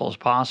beautiful as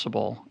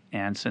possible.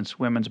 And since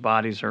women's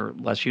bodies are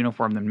less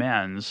uniform than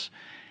men's,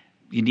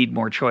 you need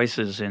more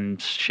choices in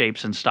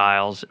shapes and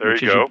styles,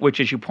 which,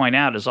 as you point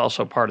out, is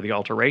also part of the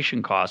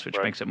alteration cost, which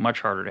makes it much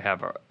harder to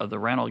have the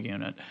rental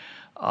unit.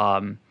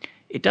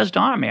 It does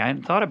dawn on me. I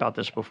hadn't thought about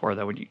this before,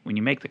 though. When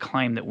you make the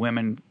claim that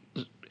women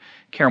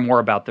care more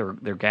about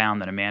their gown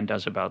than a man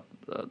does about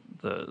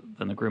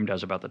than the groom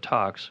does about the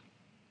tux,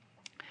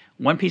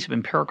 one piece of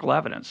empirical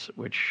evidence,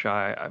 which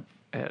I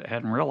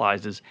hadn't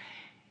realized, is,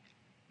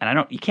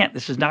 and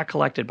this is not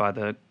collected by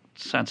the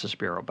Census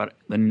Bureau, but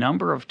the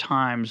number of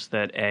times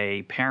that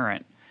a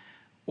parent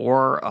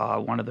or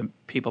one of the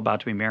people about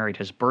to be married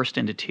has burst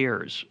into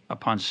tears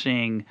upon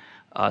seeing,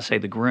 say,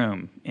 the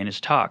groom in his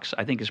tux,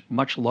 I think is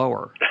much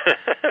lower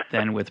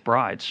than with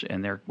brides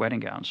in their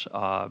wedding gowns,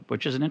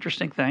 which is an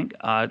interesting thing,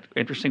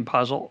 interesting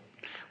puzzle,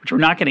 which we're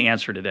not going to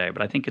answer today,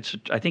 but I think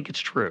it's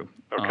true.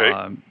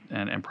 Okay.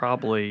 And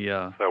probably.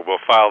 So we'll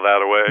file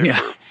that away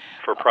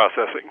for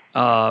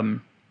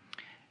processing.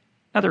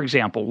 Another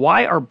example,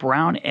 why are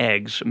brown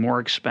eggs more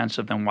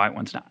expensive than white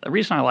ones? Now, the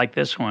reason I like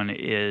this one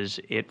is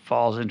it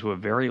falls into a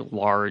very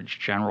large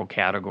general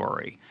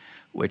category,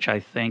 which I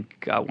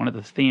think one of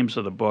the themes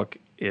of the book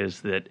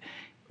is that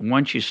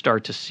once you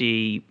start to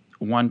see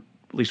at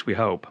least we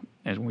hope,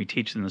 as we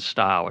teach in the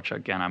style, which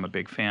again I'm a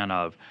big fan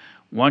of,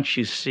 once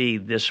you see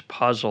this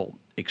puzzle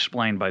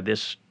explained by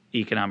this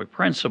economic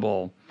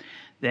principle,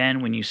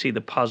 then when you see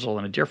the puzzle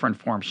in a different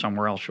form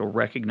somewhere else, you'll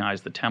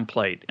recognize the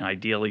template, and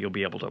ideally you'll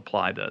be able to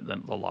apply the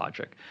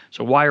logic.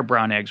 So why are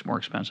brown eggs more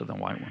expensive than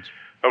white ones?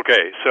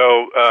 Okay,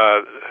 so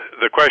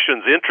the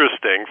question's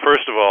interesting,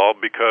 first of all,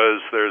 because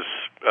there's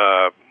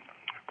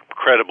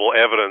credible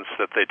evidence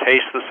that they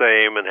taste the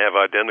same and have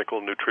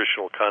identical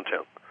nutritional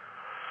content.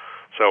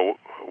 So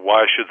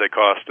why should they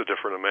cost a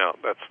different amount?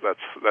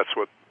 That's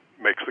what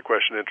makes the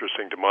question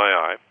interesting to my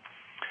eye.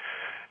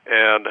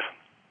 And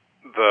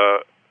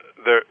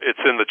it's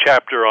in the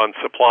chapter on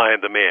supply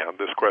and demand,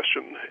 this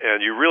question,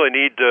 and you really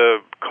need to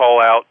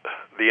call out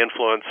the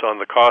influence on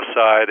the cost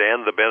side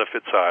and the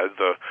benefit side,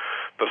 the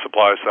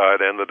supply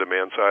side and the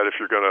demand side, if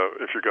you're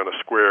gonna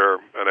square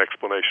an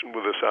explanation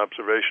with this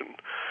observation.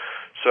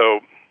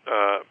 So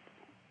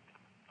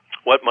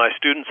what my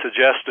students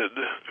suggested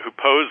who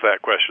posed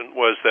that question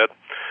was that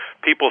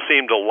people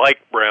seem to like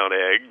brown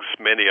eggs,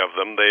 many of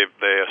them.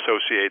 They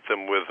associate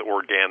them with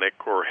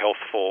organic or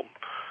healthful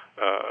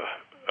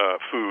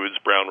foods.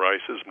 Brown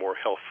rice is more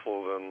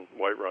healthful than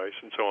white rice,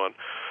 and so on.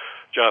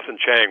 Jonathan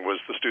Chang was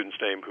the student's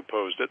name who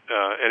posed it.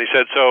 And he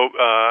said,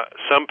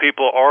 some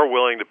people are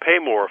willing to pay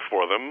more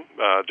for them,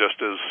 just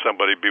as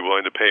somebody would be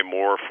willing to pay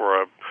more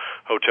for a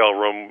hotel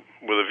room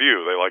with a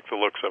view. They like the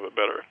looks of it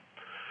better.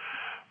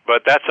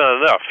 But that's not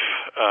enough.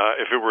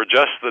 If it were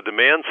just the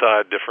demand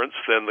side difference,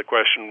 then the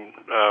question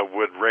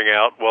would ring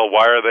out, well,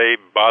 why are they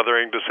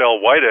bothering to sell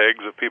white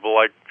eggs if people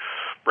like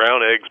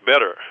brown eggs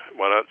better?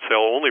 Why not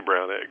sell only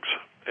brown eggs?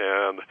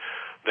 And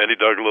then he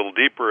dug a little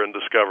deeper and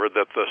discovered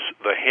that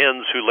the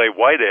hens who lay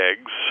white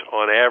eggs,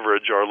 on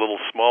average, are a little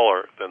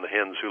smaller than the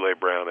hens who lay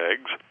brown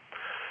eggs,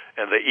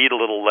 and they eat a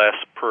little less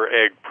per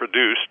egg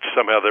produced.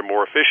 Somehow they're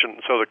more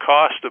efficient, so the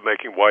cost of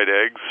making white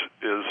eggs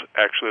is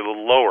actually a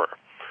little lower.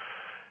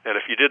 And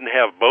if you didn't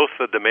have both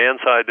the demand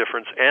side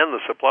difference and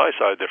the supply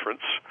side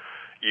difference,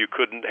 you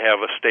couldn't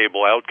have a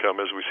stable outcome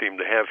as we seem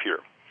to have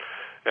here.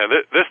 And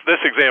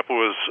this example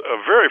was a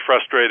very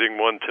frustrating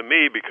one to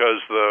me because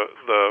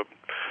the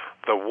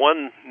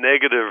one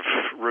negative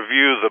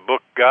review the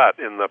book got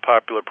in the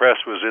popular press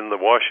was in the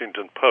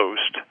Washington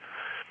Post,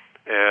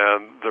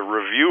 and the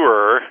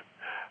reviewer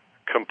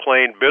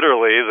complained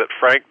bitterly that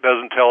Frank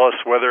doesn't tell us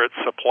whether it's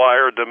supply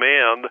or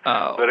demand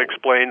that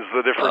explains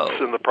the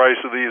difference in the price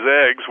of these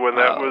eggs, when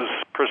that was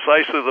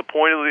precisely the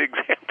point of the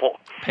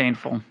example.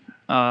 Painful.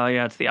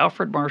 Yeah, it's the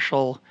Alfred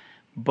Marshall,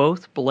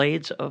 both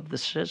blades of the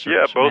scissors.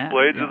 Yeah, both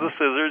blades of the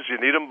scissors. You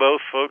need them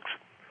both, folks.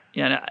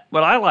 Yeah,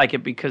 well, I like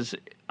it because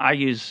I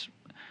use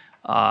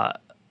a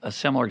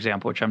similar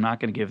example, which I'm not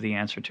going to give the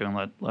answer to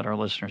and let our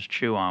listeners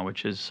chew on,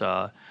 which is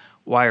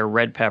why are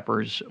red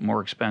peppers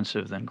more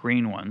expensive than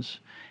green ones?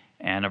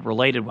 And a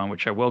related one,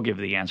 which I will give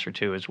the answer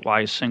to, is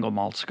why is single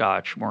malt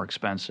Scotch more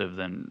expensive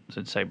than,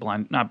 let's say,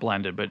 not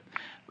blended, but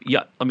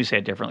yeah, let me say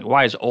it differently.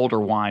 Why is older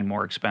wine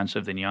more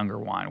expensive than younger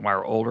wine? Why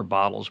are older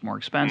bottles more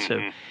expensive?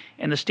 Mm-hmm.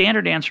 And the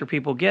standard answer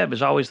people give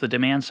is always the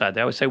demand side.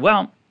 They always say,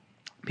 well,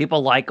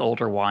 people like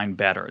older wine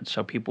better,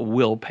 so people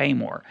will pay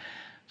more.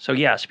 So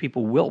yes,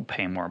 people will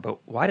pay more, but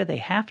why do they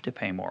have to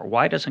pay more?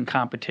 Why doesn't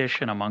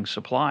competition among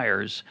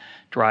suppliers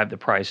drive the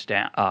price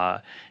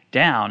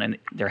down? And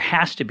there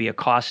has to be a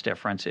cost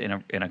difference in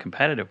a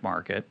competitive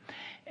market.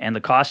 And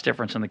the cost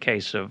difference in the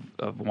case of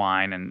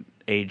wine and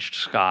aged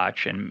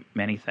Scotch and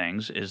many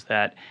things is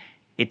that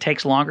it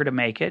takes longer to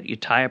make it. You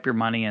tie up your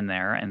money in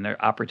there, and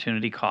the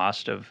opportunity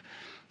cost of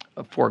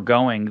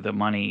foregoing the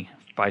money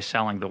by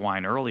selling the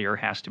wine earlier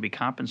has to be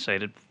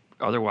compensated.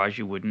 Otherwise,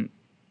 you wouldn't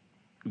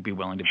be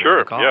willing to pay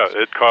the cost. Sure,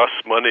 yeah. It costs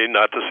money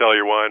not to sell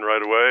your wine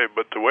right away,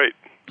 but to wait.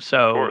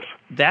 So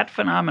that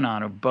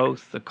phenomenon of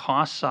both the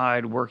cost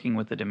side working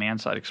with the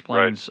demand side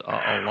explains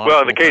a lot.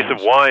 Well, in the case of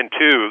wine,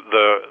 too,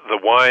 the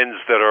wines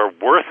that are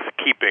worth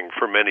keeping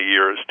for many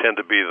years tend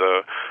to be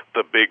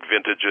the big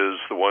vintages,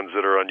 the ones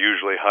that are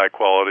unusually high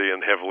quality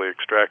and heavily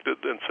extracted.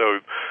 And so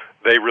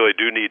they really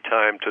do need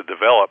time to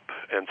develop.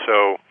 And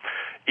so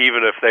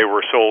even if they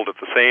were sold at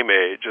the same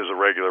age as a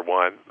regular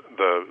wine,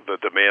 the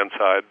demand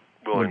side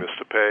willingness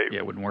to pay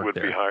would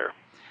be higher.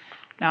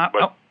 Now,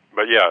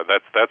 but yeah,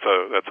 that's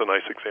a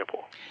nice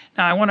example.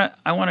 Now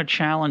I want to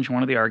challenge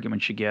one of the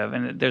arguments you give,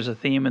 and there's a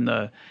theme in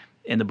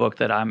the book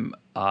that I'm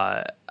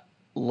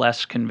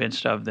less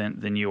convinced of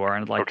than you are,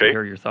 and I'd like to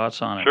hear your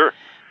thoughts on it. Sure.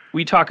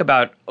 We talk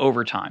about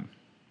overtime.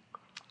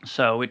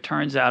 So it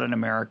turns out in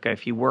America,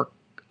 if you work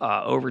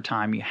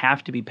overtime, you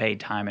have to be paid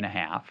time and a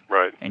half.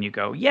 Right. And you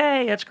go,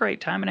 yay, that's great,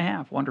 time and a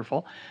half,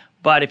 wonderful.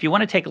 But if you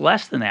want to take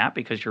less than that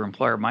because your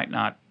employer might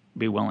not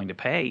be willing to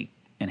pay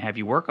and have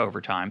you work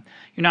overtime,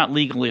 you're not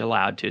legally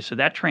allowed to. So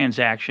that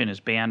transaction is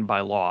banned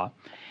by law.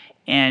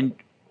 And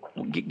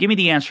give me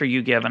the answer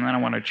you give, and then I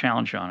want to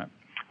challenge you on it.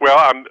 Well,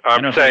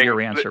 I'm saying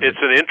your answer, it's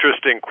an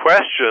interesting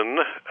question.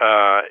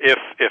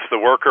 If the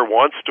worker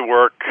wants to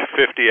work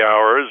 50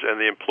 hours and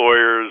the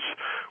employer's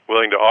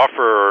willing to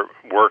offer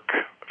work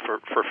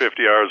for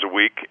 50 hours a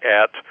week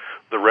at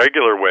the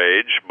regular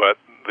wage, but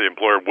the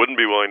employer wouldn't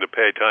be willing to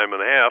pay time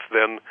and a half,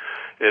 then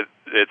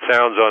it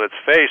sounds on its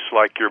face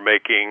like you're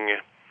making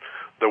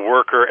the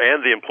worker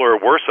and the employer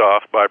worse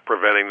off by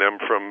preventing them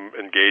from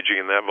engaging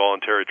in that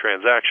voluntary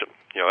transaction.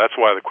 That's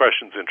why the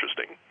question's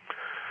interesting.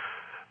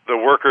 The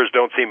workers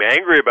don't seem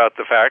angry about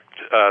the fact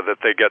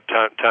that they get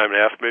time and a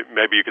half.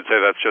 Maybe you could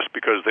say that's just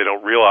because they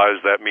don't realize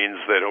that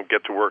means they don't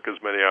get to work as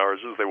many hours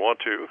as they want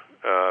to.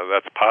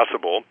 That's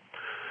possible.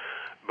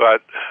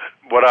 But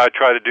what I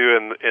try to do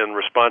in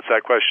response to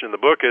that question in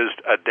the book is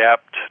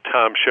adapt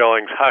Tom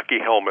Schelling's hockey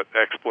helmet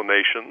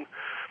explanation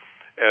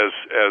as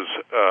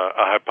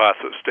a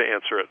hypothesis to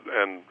answer it.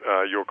 And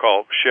you'll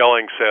recall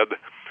Schelling said,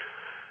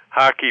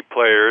 hockey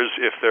players,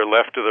 if they're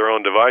left to their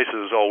own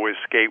devices, always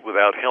skate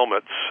without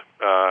helmets.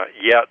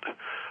 Yet,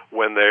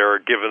 when they are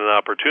given an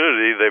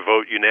opportunity, they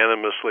vote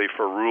unanimously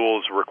for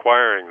rules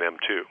requiring them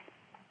to.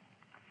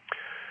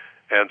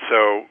 And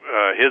so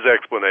his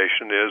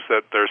explanation is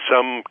that there's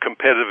some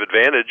competitive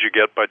advantage you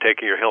get by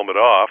taking your helmet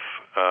off.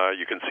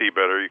 You can see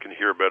better, you can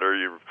hear better,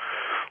 you're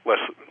less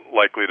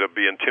likely to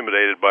be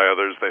intimidated by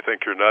others. They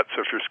think you're nuts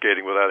if you're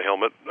skating without a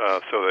helmet,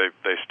 so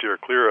they steer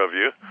clear of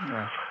you.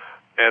 Yeah.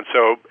 And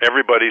so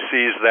everybody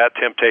sees that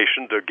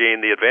temptation to gain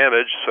the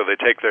advantage, so they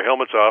take their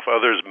helmets off,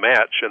 others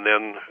match, and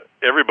then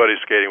everybody's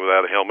skating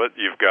without a helmet.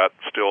 You've got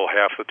still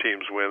half the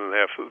teams win and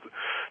half the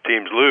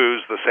teams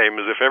lose, the same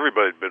as if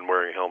everybody'd been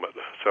wearing a helmet.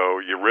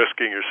 So you're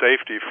risking your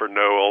safety for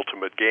no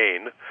ultimate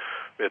gain.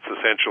 It's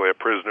essentially a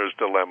prisoner's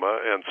dilemma,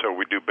 and so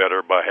we do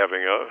better by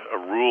having a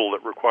rule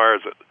that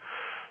requires it.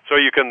 So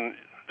you can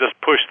just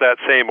push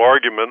that same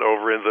argument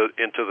over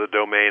into the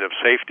domain of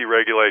safety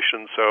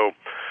regulation. So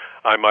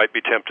I might be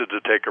tempted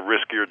to take a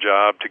riskier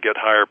job to get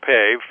higher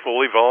pay,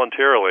 fully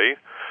voluntarily.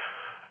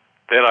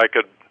 Then I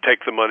could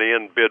take the money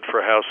and bid for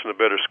a house in a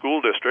better school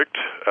district.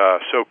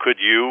 So could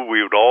you.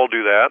 We would all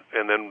do that,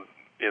 and then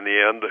in the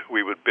end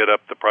we would bid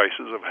up the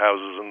prices of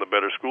houses in the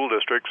better school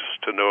districts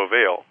to no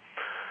avail.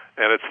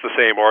 And it's the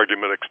same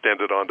argument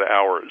extended onto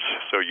hours.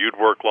 So you'd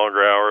work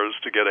longer hours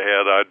to get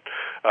ahead.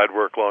 I'd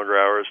work longer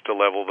hours to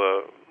level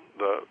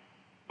the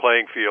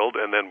playing field,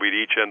 and then we'd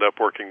each end up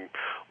working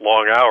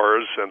long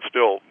hours, and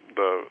still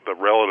the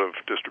relative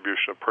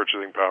distribution of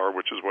purchasing power,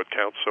 which is what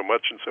counts so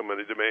much in so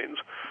many domains,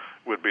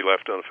 would be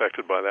left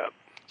unaffected by that.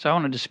 So I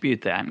want to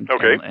dispute that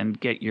and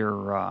get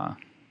your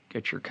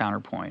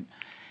counterpoint.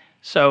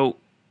 So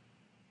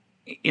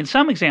in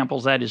some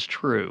examples, that is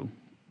true,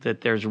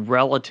 that there's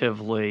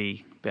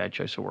relatively, bad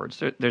choice of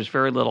words, there's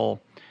very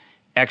little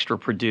extra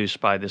produced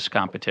by this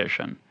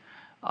competition.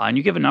 And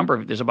you give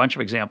there's a bunch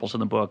of examples in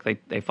the book.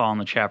 They fall in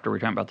the chapter we're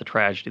talking about the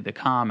tragedy of the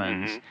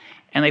commons,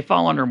 and they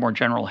fall under a more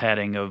general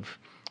heading of,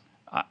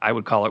 I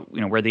would call it,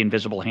 where the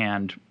invisible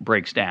hand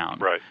breaks down,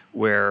 right?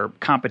 Where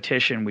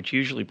competition, which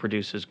usually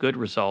produces good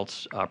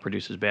results,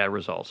 produces bad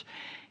results.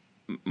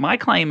 my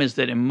claim is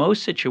that in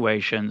most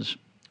situations,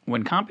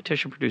 when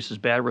competition produces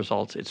bad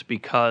results, it's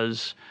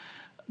because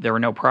there are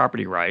no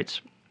property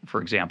rights,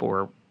 for example,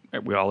 where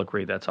we all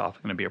agree that's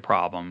often going to be a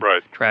problem.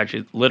 Right.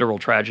 Literal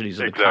tragedies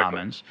of Exactly. the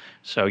commons.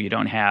 So you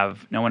don't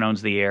have, no one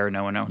owns the air,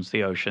 no one owns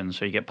the ocean,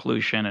 so you get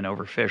pollution and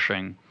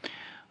overfishing,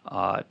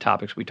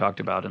 topics we talked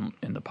about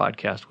in the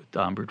podcast with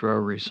Don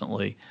Boudreau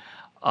recently.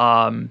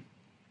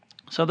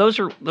 So those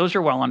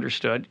are well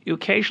understood. You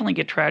occasionally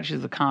get tragedies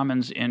of the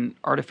commons in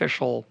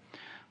artificial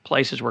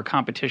places where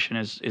competition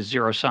is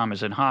zero sum,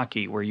 as in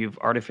hockey, where you've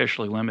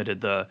artificially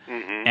limited the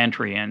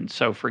entry. And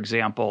so, for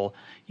example,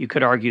 you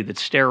could argue that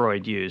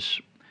steroid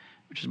use,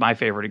 which is my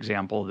favorite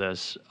example of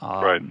this,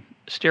 Right.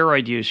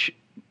 steroid use,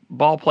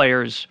 ball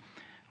players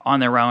on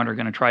their own are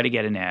going to try to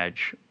get an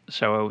edge.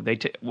 So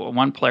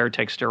one player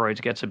takes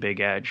steroids, gets a big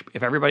edge.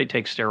 If everybody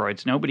takes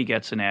steroids, nobody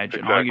gets an edge,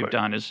 and all you've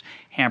done is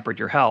hampered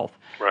your health.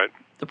 Right.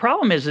 The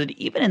problem is that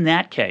even in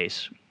that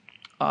case,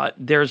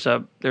 there's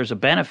a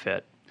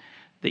benefit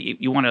that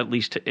you want to at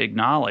least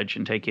acknowledge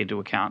and take into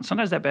account.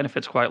 Sometimes that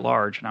benefit's quite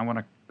large, and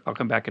I'll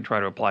come back and try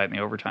to apply it in the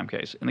overtime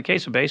case. In the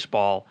case of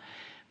baseball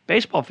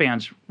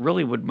fans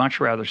really would much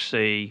rather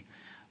see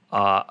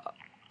a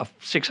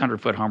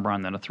 600-foot home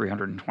run than a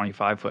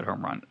 325-foot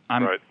home run.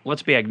 Right.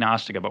 Let's be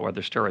agnostic about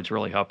whether steroids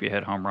really help you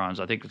hit home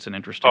runs. I think it's an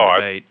interesting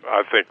debate.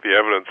 I think the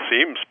evidence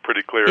seems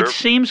pretty clear. It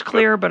seems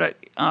clear, but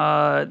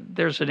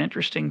there's an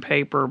interesting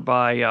paper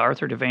by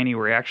Arthur Devaney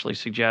where he actually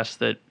suggests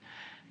that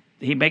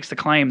he makes the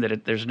claim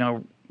that there's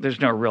no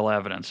real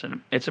evidence,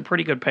 and it's a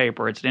pretty good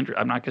paper.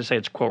 I'm not going to say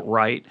it's quote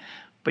right,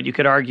 but you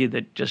could argue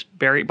that just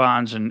Barry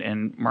Bonds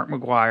and Mark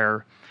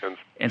McGwire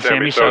and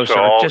Sammy Sosa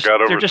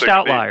they're just 60.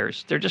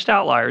 outliers. They're just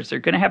outliers. They're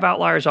going to have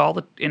outliers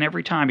in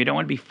every time. You don't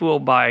want to be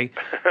fooled by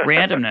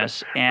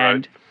randomness.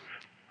 And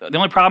the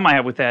only problem I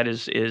have with that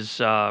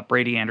is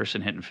Brady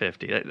Anderson hitting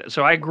 50.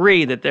 So I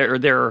agree that there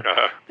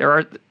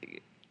are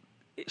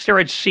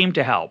steroids seem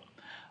to help,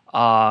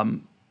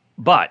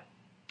 but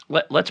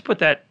let's put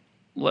that.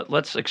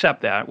 Let's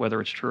accept that, whether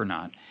it's true or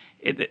not.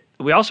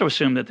 We also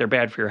assume that they're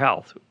bad for your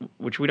health,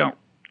 which we don't.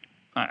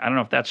 I don't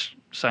know if that's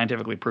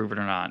scientifically proven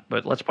or not,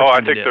 but let's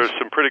pretend I think there's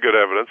some pretty good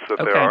evidence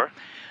that they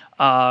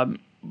are.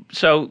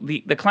 So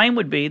the claim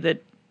would be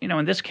that,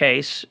 in this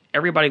case,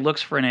 everybody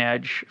looks for an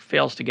edge,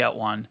 fails to get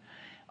one,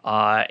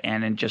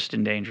 and it just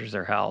endangers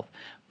their health.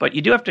 But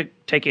you do have to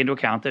take into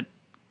account that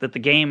the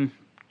game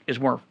is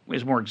more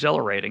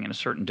exhilarating in a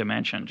certain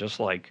dimension, just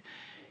like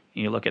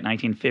you look at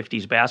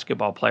 1950s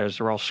basketball players,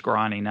 they're all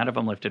scrawny. None of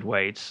them lifted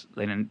weights.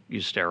 They didn't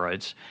use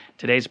steroids.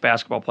 Today's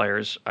basketball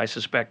players, I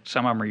suspect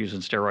some of them are using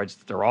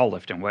steroids. They're all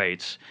lifting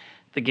weights.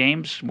 The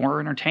game's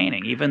more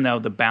entertaining, even though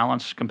the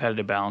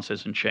competitive balance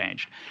isn't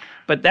changed.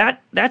 But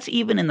that's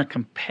even in the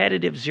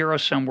competitive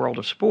zero-sum world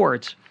of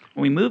sports.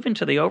 When we move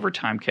into the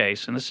overtime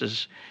case, and this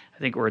is, I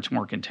think, where it's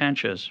more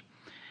contentious,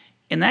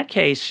 in that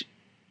case,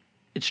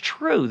 it's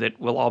true that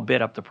we'll all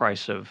bid up the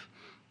price of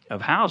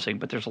housing,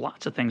 but there's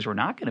lots of things we're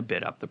not going to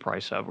bid up the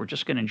price of. We're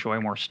just going to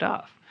enjoy more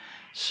stuff.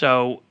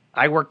 So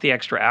I work the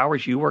extra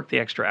hours. You work the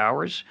extra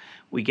hours.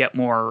 We get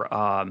more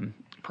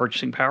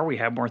purchasing power. We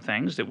have more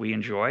things that we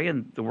enjoy,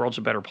 and the world's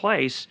a better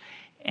place.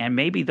 And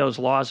maybe those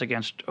laws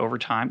against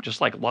overtime, just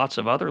like lots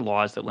of other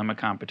laws that limit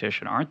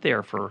competition, aren't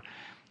there for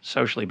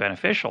socially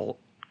beneficial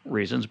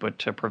reasons, but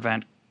to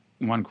prevent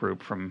one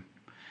group from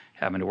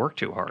having to work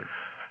too hard.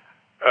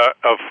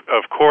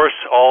 Of course,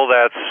 all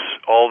that's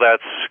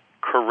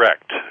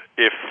correct.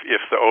 If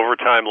the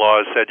overtime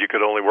laws said you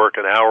could only work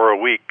an hour a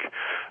week,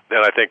 then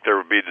I think there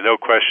would be no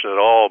question at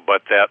all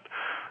but that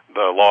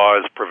the law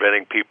is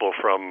preventing people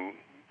from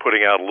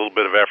putting out a little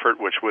bit of effort,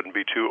 which wouldn't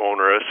be too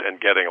onerous, and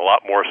getting a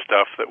lot more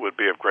stuff that would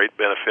be of great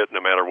benefit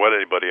no matter what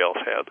anybody else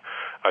had.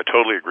 I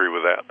totally agree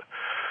with that.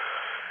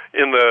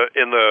 In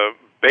the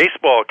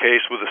baseball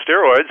case with the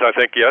steroids, I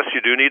think, yes,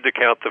 you do need to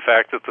count the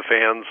fact that the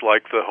fans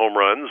like the home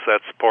runs.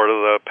 That's part of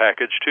the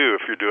package, too.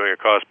 If you're doing a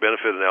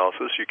cost-benefit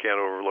analysis, you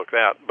can't overlook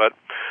that. But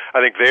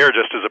I think there,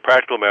 just as a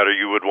practical matter,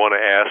 you would want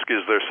to ask,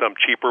 is there some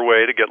cheaper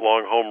way to get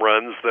long home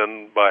runs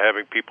than by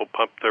having people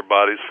pump their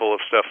bodies full of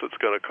stuff that's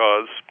going to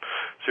cause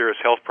serious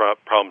health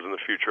problems in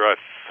the future?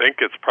 I think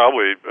it's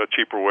probably a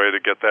cheaper way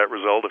to get that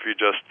result if you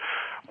just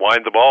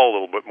wind the ball a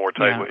little bit more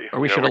tightly. Yeah. Or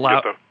we should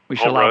allow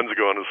runs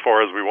going as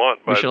far as we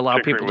want by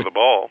tinkering with the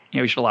ball.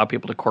 Yeah, we should allow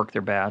people to cork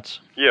their bats.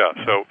 Yeah,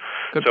 so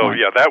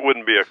that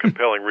wouldn't be a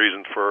compelling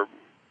reason for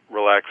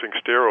relaxing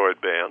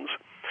steroid bans.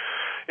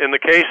 In the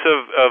case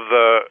of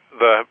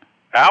the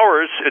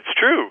hours, it's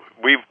true.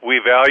 We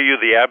value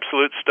the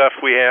absolute stuff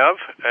we have,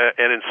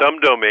 and in some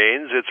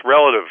domains, it's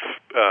relative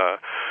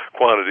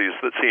quantities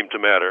that seem to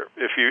matter.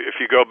 If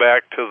you go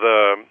back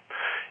to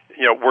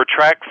were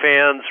track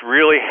fans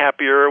really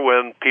happier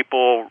when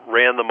people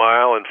ran the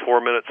mile in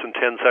 4 minutes and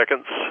 10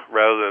 seconds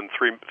rather than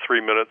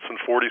 3 minutes and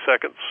 40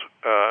 seconds?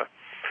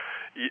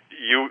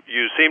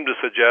 You seem to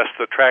suggest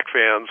that track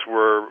fans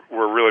were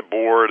really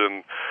bored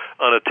and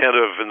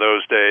unattentive in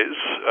those days,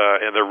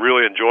 and they're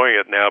really enjoying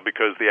it now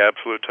because the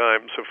absolute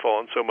times have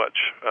fallen so much.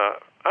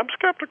 I'm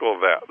skeptical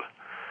of that.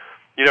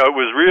 It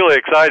was really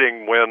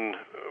exciting when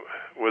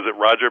was it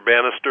Roger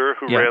Bannister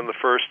who ran the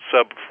first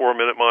sub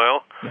 4-minute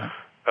mile? Yeah.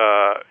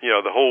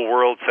 The whole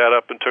world sat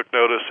up and took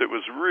notice. It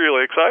was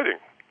really exciting.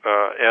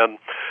 And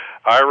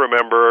I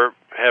remember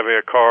having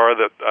a car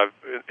that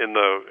in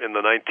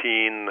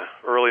the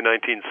early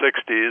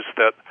 1960s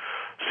that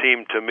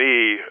seemed to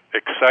me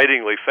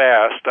excitingly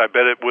fast. I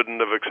bet it wouldn't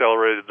have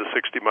accelerated to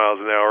 60 miles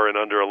an hour in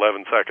under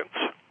 11 seconds.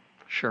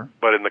 Sure.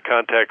 But in the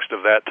context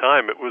of that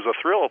time, it was a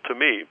thrill to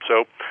me.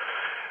 So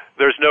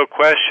there's no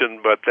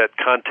question but that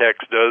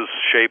context does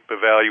shape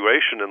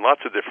evaluation in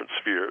lots of different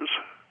spheres.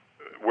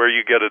 Where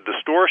you get a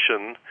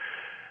distortion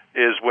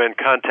is when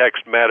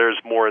context matters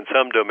more in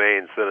some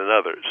domains than in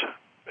others.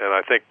 And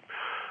I think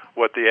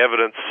what the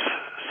evidence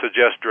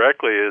suggests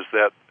directly is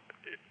that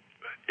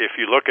if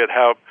you look at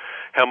how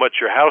much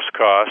your house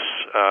costs,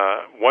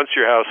 once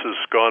your house has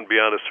gone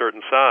beyond a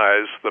certain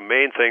size, the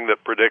main thing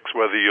that predicts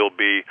whether you'll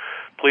be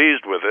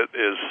pleased with it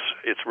is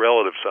its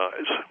relative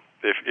size.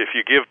 If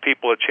you give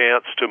people a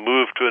chance to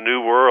move to a new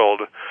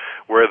world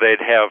where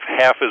they'd have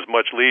half as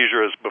much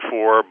leisure as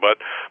before, but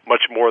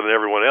much more than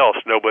everyone else,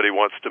 nobody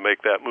wants to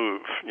make that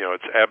move.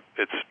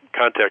 Its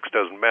context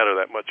doesn't matter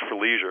that much for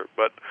leisure.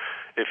 But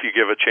if you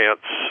give a chance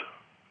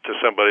to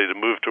somebody to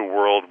move to a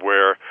world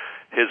where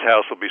his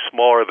house will be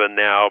smaller than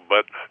now,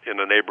 but in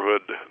a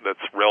neighborhood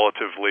that's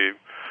relatively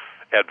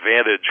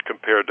advantaged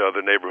compared to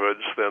other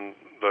neighborhoods, then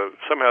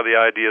somehow the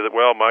idea that,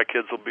 well, my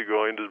kids will be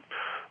going to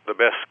the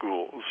best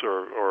schools,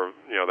 or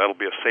that'll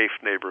be a safe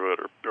neighborhood,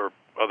 or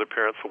other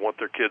parents will want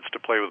their kids to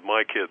play with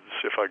my kids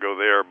if I go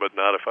there, but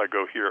not if I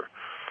go here.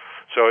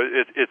 So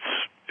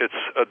it's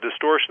a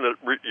distortion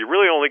that you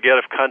really only get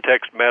if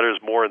context matters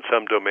more in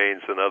some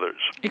domains than others.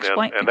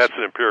 And that's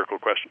an empirical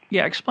question.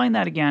 Yeah, explain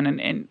that again,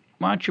 and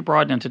why don't you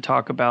broaden it to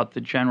talk about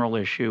the general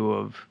issue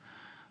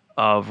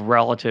of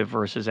relative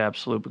versus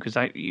absolute, because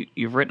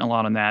you've written a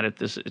lot on that.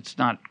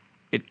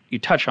 You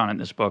touch on it in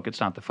this book. It's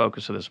not the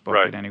focus of this book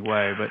in any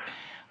way, but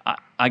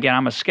again,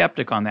 I'm a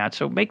skeptic on that.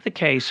 So make the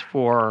case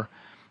for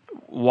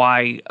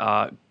why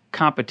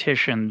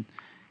competition.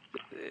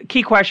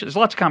 Key question: there's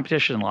lots of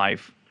competition in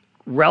life.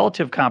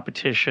 Relative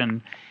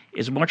competition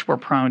is much more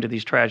prone to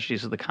these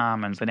tragedies of the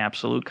commons than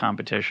absolute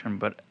competition,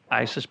 but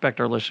I suspect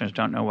our listeners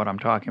don't know what I'm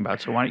talking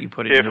about, so why don't you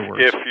put it in your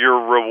words? If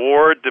your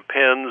reward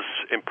depends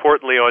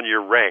importantly on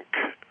your rank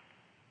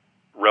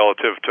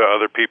relative to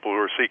other people who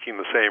are seeking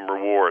the same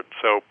reward.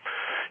 So,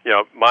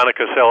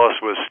 Monica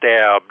Seles was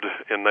stabbed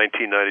in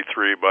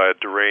 1993 by a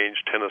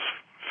deranged tennis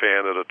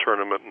fan at a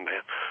tournament in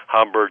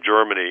Hamburg,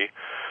 Germany.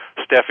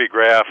 Steffi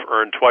Graf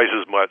earned twice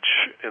as much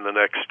in the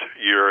next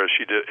year as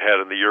she had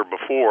in the year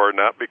before,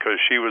 not because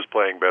she was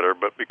playing better,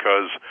 but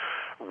because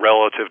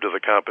relative to the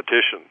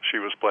competition, she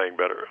was playing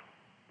better.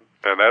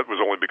 And that was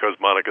only because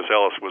Monica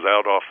Seles was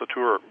out off the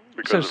tour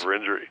because of her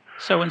injury.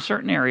 So in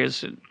certain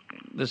areas,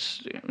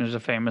 there's a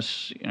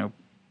famous,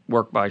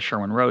 work by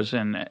Sherwin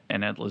Rosen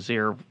and Ed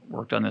Lazier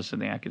worked on this in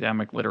the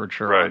academic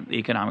literature, the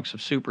economics of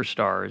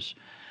superstars.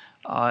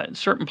 In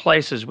certain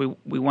places, we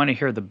want to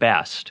hear the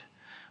best.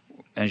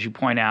 As you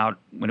point out,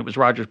 when it was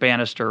Roger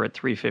Bannister at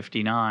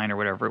 3:59 or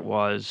whatever it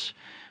was,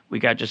 we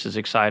got just as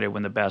excited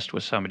when the best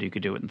was somebody who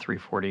could do it in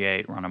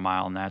 3:48, run a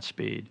mile in that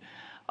speed.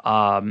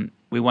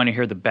 We want to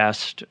hear the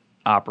best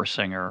opera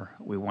singer.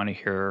 We want to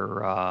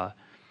hear.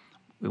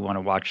 We want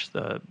to watch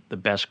the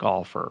best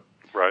golfer.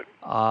 Right.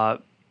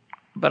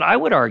 But I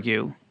would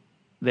argue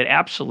that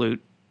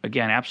absolute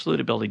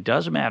ability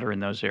does matter in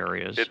those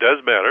areas. It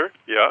does matter.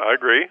 Yeah, I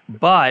agree.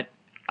 But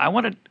I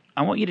want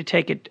you to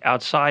take it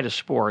outside of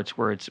sports,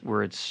 where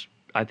it's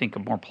I think a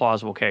more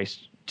plausible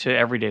case, to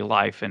everyday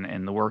life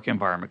and the work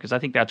environment, because I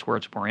think that's where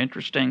it's more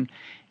interesting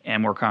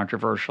and more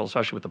controversial,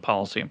 especially with the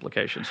policy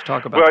implications.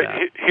 Talk about that.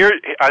 Well, here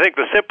I think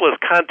the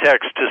simplest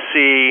context to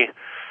see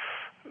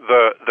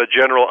the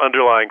general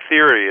underlying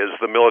theory is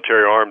the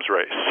military arms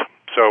race.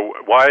 So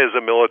why is a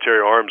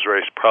military arms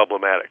race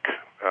problematic?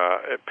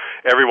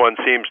 Everyone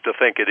seems to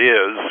think it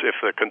is, if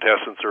the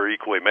contestants are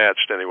equally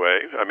matched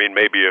anyway. I mean,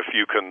 maybe if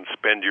you can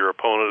spend your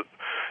opponent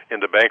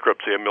into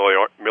bankruptcy, a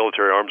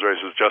military arms race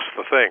is just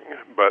the thing.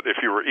 But if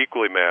you were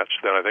equally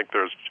matched, then I think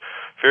there's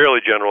fairly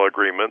general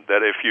agreement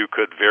that if you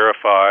could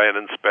verify and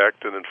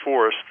inspect and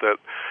enforce, that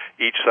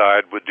each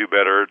side would do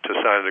better to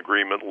sign an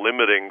agreement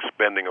limiting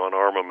spending on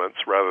armaments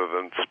rather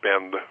than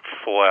spend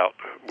full out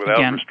without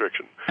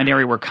restriction. An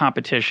area where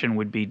competition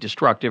would be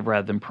destructive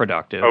rather than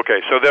productive. Okay,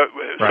 so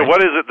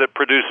what is it that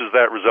produces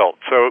that result?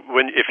 So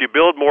if you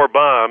build more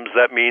bombs,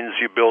 that means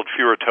you build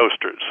fewer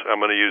toasters. I'm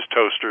going to use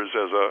toasters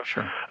as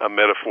a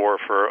metaphor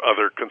for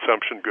other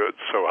consumption goods,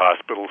 so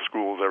hospitals,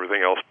 schools,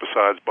 everything else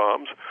besides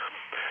bombs.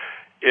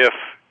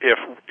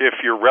 If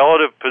your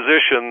relative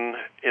position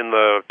in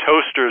the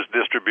toasters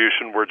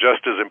distribution were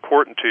just as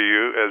important to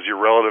you as your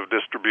relative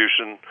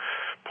distribution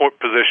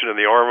position in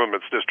the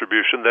armaments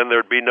distribution, then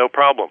there'd be no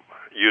problem.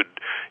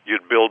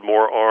 You'd build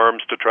more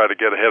arms to try to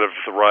get ahead of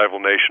the rival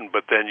nation,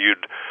 but then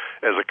you'd,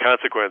 as a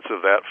consequence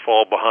of that,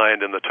 fall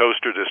behind in the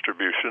toaster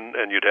distribution,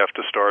 and you'd have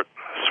to start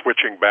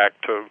switching back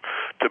to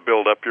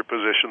build up your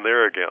position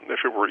there again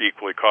if it were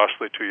equally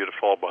costly to you to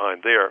fall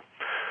behind there.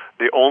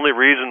 The only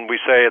reason we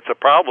say it's a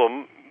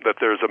problem that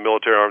there's a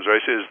military arms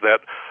race is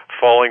that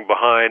falling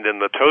behind in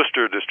the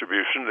toaster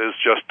distribution is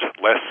just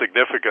less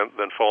significant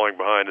than falling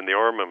behind in the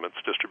armaments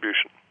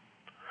distribution.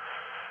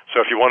 So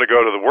if you want to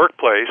go to the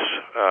workplace,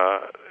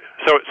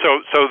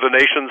 so the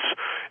nations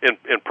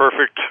in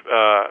perfect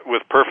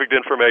with perfect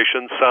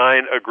information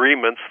sign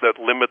agreements that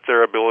limit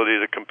their ability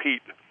to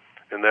compete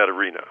in that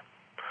arena.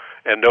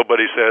 And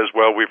nobody says,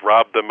 well, we've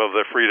robbed them of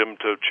their freedom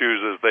to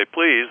choose as they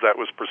please. That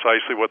was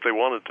precisely what they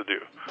wanted to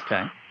do.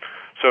 Okay.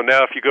 So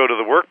now if you go to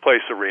the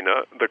workplace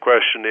arena, the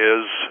question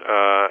is,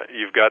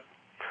 you've got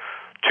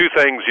two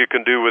things you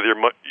can do with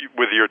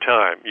your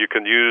time. You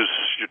can use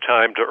your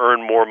time to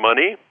earn more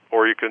money,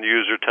 or you can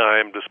use your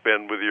time to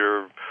spend with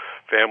your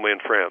family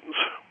and friends.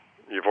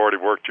 You've already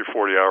worked your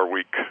 40-hour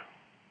week.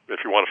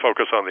 If you want to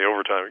focus on the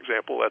overtime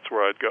example, that's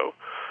where I'd go.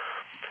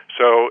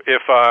 So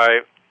if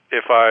I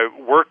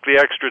work the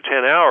extra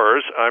 10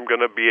 hours, I'm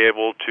going to be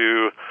able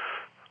to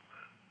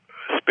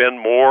spend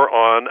more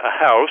on a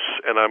house,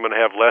 and I'm going to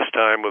have less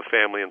time with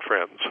family and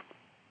friends.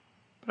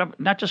 But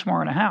not just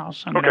more in a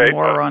house. I'm going to have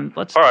more on.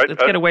 Let's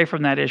get away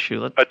from that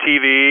issue. A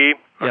TV,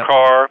 a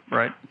car.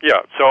 Right.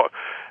 Yeah. So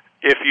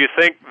if you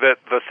think that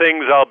the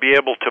things I'll be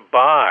able to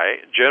buy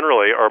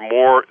generally are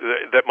more,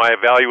 that my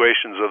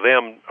evaluations of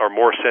them are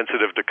more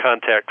sensitive to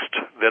context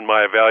than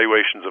my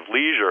evaluations of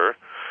leisure,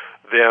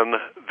 then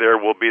there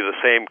will be the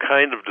same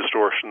kind of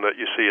distortion that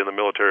you see in the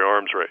military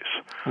arms race.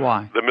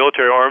 Why? The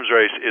military arms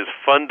race is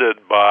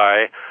funded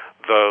by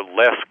the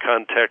less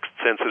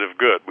context-sensitive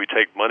good. We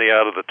take money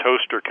out of the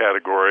toaster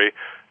category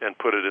and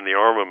put it in the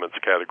armaments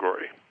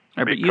category.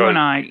 Right, but you and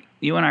I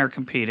are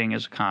competing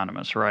as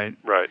economists, right?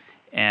 Right.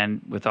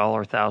 And with all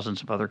our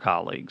thousands of other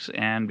colleagues.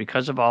 And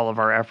because of all of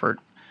our effort,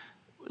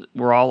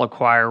 we're all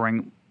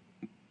acquiring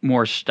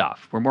more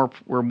stuff.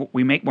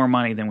 We make more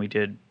money than we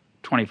did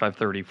 25,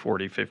 30,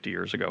 40, 50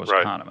 years ago as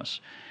economists.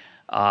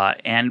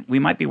 And we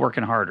might be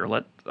working harder.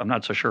 I'm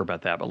not so sure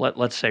about that, but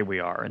let's say we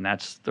are, and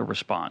that's the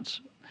response.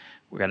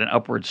 We've got an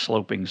upward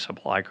sloping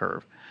supply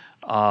curve.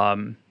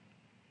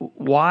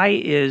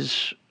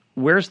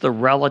 Where's the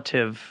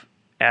relative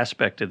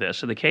aspect of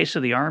this? In the case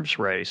of the arms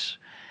race,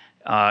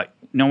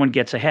 no one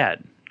gets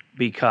ahead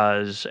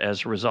because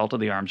as a result of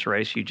the arms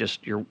race, it's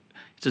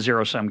a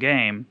zero-sum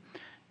game.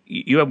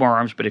 You have more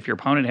arms, but if your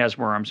opponent has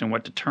more arms, and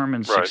what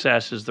determines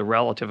success is the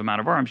relative amount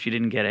of arms, you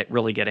didn't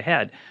really get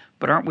ahead.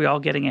 But aren't we all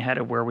getting ahead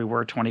of where we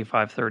were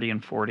 25, 30,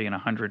 and 40, and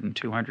 100 and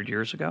 200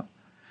 years ago?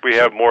 We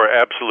have more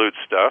absolute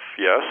stuff,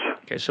 yes.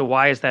 Okay, so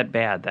why is that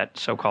bad, that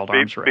so-called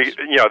arms race?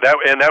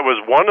 That was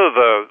one of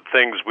the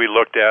things we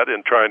looked at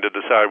in trying to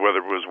decide whether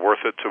it was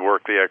worth it to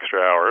work the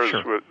extra hours,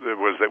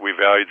 was that we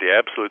valued the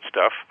absolute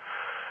stuff.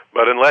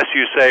 But unless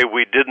you say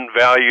we didn't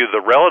value the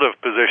relative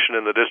position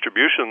in the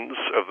distributions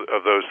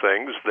of those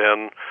things,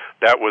 then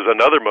that was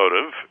another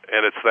motive,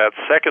 and it's that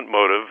second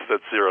motive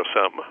that's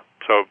zero-sum.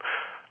 So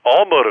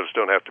all motives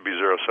don't have to be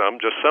zero-sum,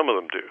 just some of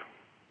them do.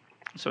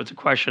 So it's a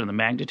question of the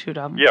magnitude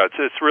of them? Yeah, it's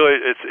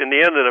in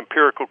the end an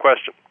empirical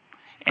question.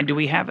 And do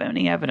we have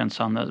any evidence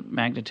on the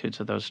magnitudes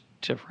of those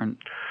different?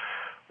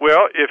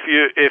 Well, if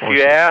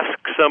you ask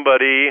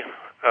somebody,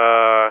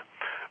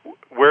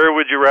 where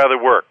would you rather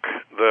work?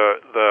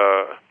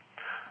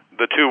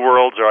 The two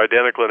worlds are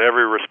identical in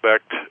every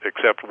respect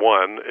except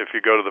one. If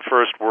you go to the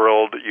first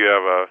world, you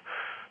have a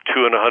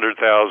 2 in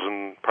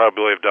 100,000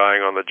 probability of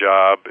dying on the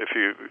job.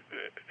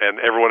 And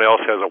everyone else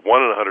has a 1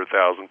 in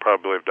 100,000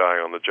 probability of dying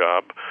on the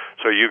job.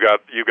 So you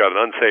got an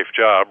unsafe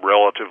job,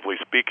 relatively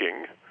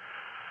speaking.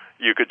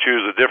 You could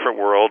choose a different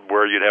world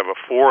where you'd have a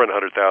 4 in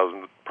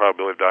 100,000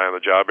 probability of dying on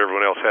the job.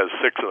 Everyone else has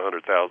 6 in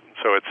 100,000.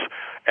 So it's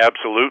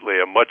absolutely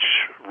a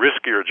much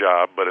riskier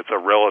job, but it's a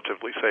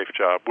relatively safe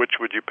job. Which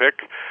would you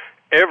pick?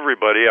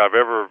 Everybody I've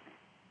ever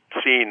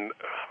seen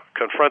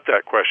confront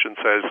that question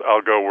says,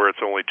 I'll go where it's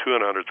only 2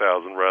 in 100,000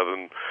 rather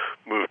than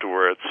move to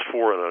where it's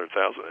 4 in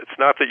 100,000. It's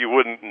not that you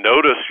wouldn't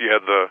notice you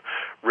had the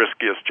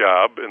riskiest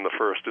job in the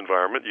first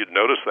environment. You'd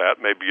notice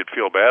that. Maybe you'd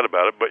feel bad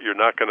about it, but you're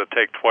not going to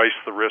take twice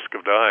the risk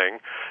of dying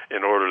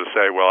in order to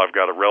say, well, I've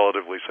got a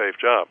relatively safe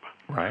job.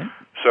 Right.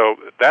 So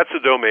that's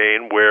a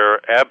domain where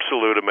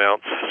absolute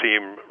amounts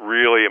seem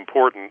really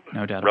important.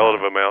 No doubt.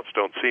 Relative amounts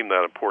don't seem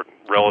that important.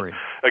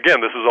 Again,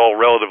 this is all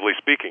relatively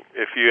speaking.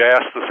 If you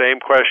ask the same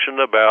question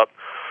about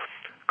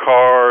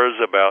cars,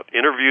 about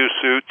interview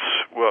suits,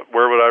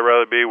 where would I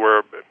rather be?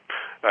 Where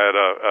I had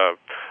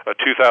a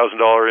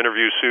 $2,000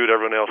 interview suit,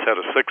 everyone else had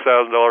a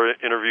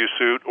 $6,000 interview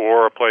suit,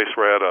 or a place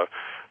where I had a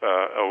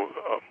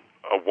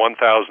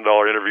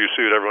 $1,000 interview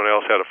suit, everyone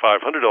else had a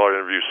 $500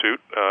 interview suit.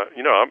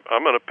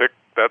 I'm going to pick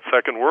that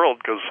second world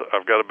because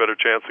I've got a better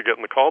chance of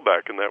getting the call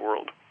back in that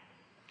world.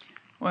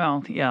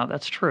 Well, yeah,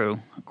 that's true.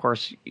 Of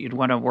course, you'd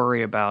want to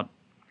worry about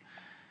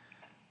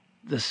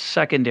the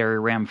secondary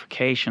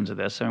ramifications of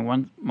this. I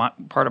mean,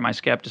 part of my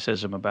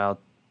skepticism about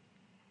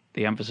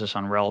the emphasis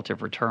on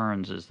relative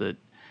returns is that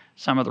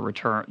some of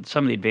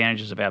the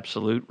advantages of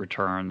absolute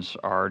returns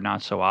are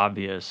not so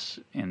obvious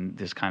in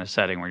this kind of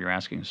setting where you're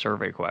asking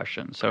survey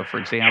questions. So, for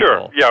example,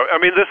 sure, yeah. I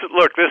mean, this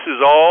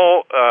is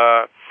all.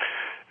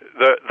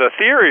 The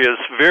theory is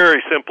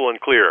very simple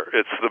and clear.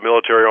 It's the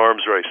military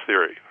arms race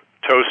theory.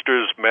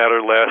 Toasters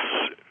matter less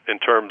in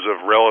terms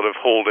of relative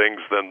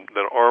holdings than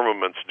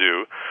armaments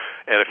do.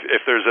 And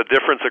if there's a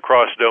difference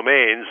across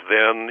domains,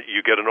 then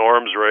you get an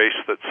arms race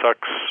that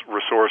sucks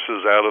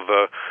resources out of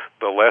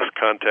the less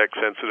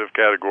context-sensitive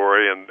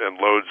category and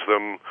loads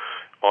them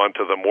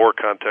onto the more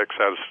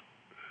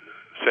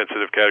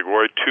context-sensitive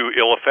category to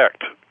ill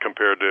effect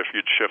compared to if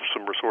you'd shift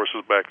some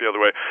resources back the other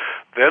way.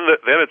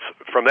 Then it's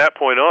from that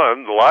point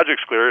on, the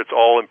logic's clear. It's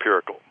all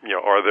empirical.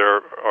 Are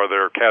there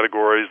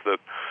categories that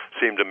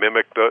seem to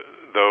mimic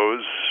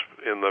those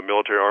in the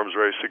military arms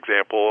race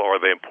example? Are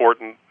they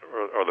important?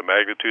 Are the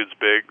magnitudes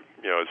big?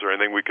 Is there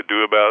anything we could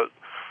do about it?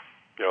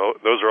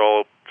 Those are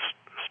all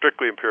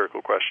strictly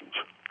empirical questions.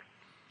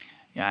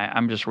 Yeah,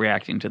 I'm just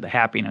reacting to the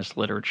happiness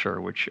literature,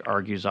 which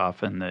argues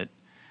often that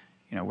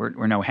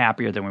we're no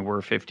happier than we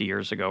were 50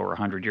 years ago or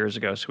 100 years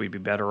ago, so we'd be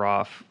better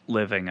off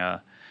living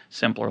a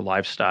simpler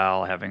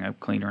lifestyle, having a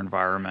cleaner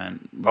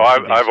environment.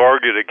 I've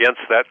argued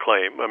against that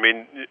claim. I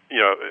mean,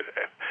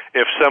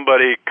 if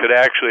somebody could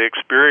actually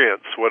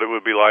experience what it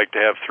would be like to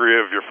have 3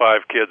 of your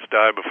 5 kids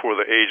die before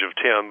the age of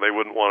 10, they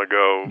wouldn't want to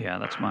go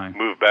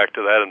move back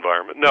to that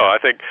environment. No, I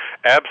think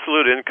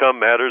absolute income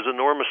matters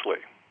enormously.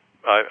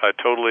 I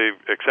totally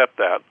accept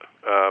that.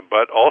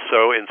 But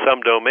also, in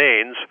some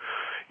domains,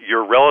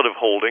 your relative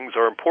holdings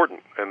are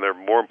important, and they're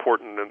more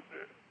important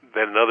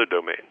than in other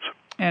domains.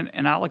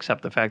 And I'll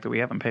accept the fact that we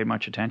haven't paid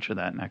much attention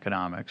to that in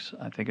economics.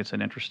 I think it's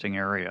an interesting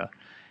area.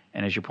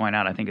 And as you point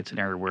out, I think it's an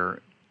area where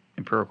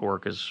empirical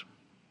work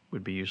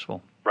would be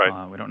useful.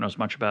 Right. We don't know as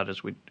much about it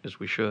as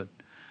we should.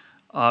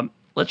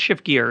 Let's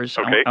shift gears.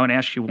 Okay. I want to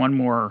ask you one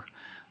more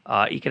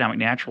economic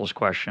naturalist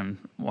question,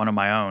 one of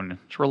my own.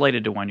 It's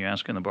related to one you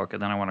ask in the book,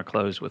 and then I want to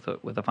close with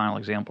a final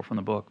example from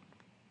the book.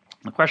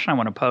 The question I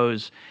want to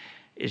pose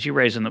is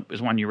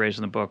one you raise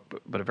in the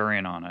book, but a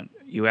variant on it.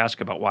 You ask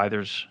about why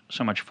there's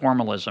so much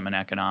formalism in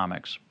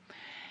economics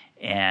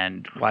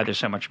and why there's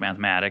so much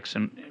mathematics.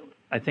 And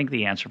I think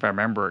the answer, if I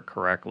remember it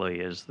correctly,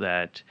 is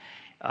that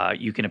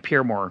you can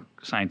appear more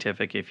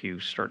scientific if you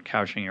start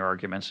couching your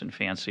arguments in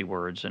fancy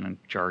words and in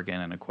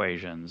jargon and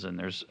equations. And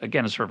there's,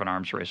 again, a sort of an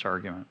arms race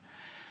argument.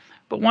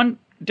 But one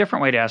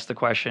different way to ask the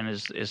question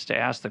is to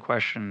ask the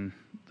question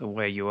the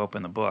way you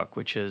open the book,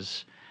 which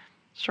is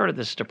sort of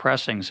this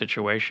depressing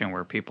situation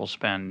where people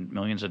spend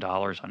millions of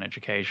dollars on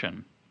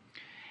education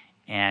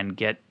and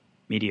get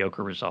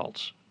mediocre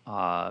results.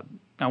 Now,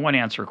 one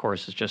answer, of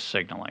course, is just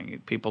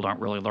signaling. People don't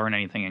really learn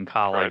anything in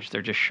college. Right.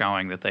 They're just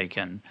showing that they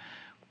can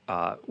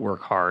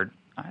work hard.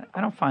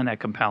 I don't find that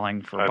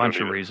compelling for a bunch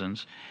of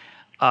reasons.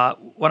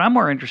 What I'm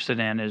more interested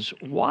in is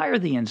why are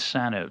the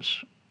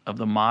incentives of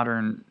the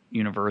modern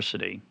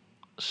university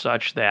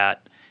such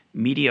that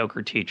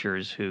mediocre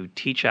teachers who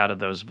teach out of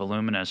those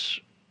voluminous,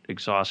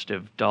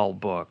 exhaustive, dull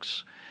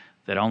books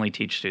that only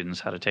teach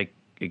students how to take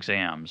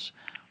exams,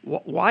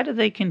 why do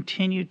they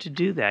continue to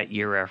do that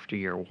year after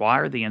year? Why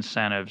are the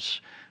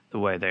incentives the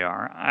way they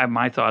are? I have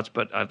my thoughts,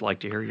 but I'd like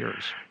to hear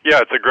yours. Yeah,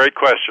 it's a great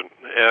question.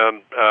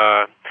 And,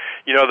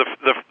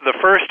 the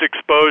first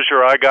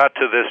exposure I got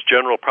to this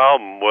general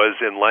problem was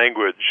in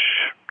language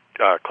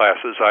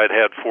classes. I'd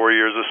had 4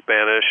 years of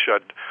Spanish.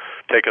 I'd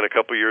taken a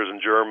couple years in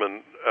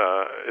German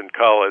in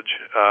college.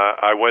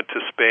 I went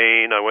to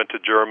Spain. I went to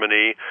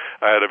Germany.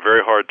 I had a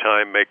very hard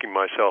time making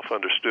myself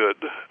understood.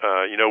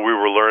 We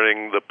were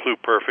learning the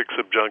pluperfect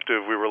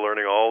subjunctive. We were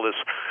learning all this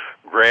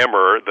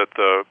grammar that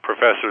the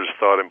professors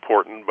thought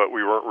important, but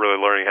we weren't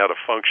really learning how to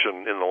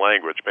function in the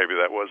language. Maybe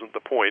that wasn't the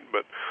point,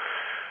 but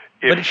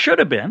it should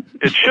have been.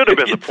 It should have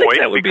been the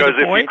point, because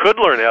if you could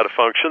learn how to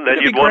function,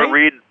 then you'd want to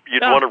read.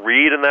 You'd want to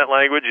read in that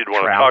language. You'd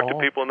want to talk to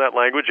people in that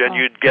language, and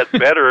you'd get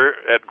better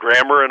at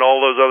grammar and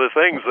all those other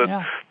things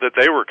that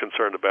they were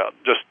concerned about,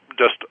 just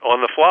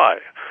on the fly.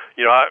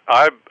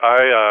 I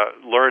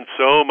learned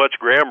so much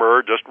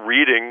grammar just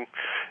reading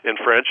in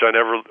French. I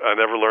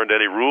never learned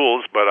any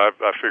rules, but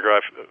I figure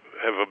I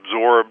have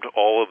absorbed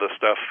all of the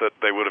stuff that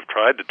they would have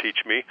tried to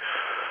teach me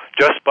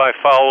just by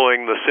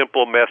following the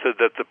simple method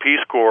that the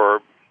Peace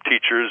Corps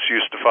teachers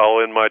used to follow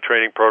in my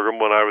training program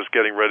when I was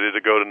getting ready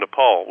to go to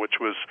Nepal, which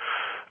was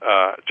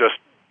just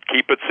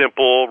keep it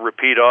simple,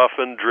 repeat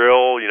often,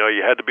 drill.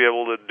 You had to be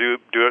able to do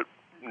it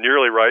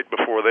nearly right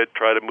before they'd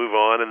try to move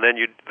on, and then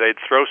they'd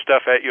throw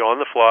stuff at you on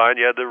the fly, and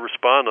you had to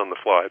respond on the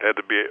fly. It had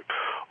to be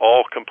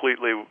all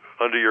completely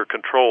under your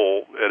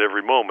control at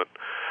every moment.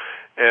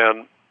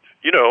 And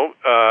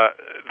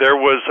there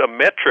was a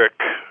metric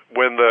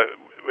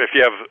if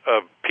you have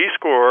a Peace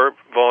Corps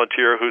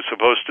volunteer who's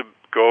supposed to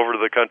go over to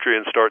the country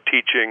and start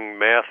teaching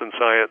math and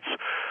science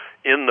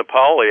in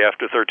Nepali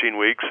after 13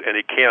 weeks, and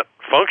he can't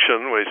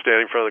function when he's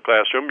standing in front of the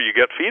classroom, you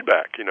get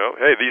feedback.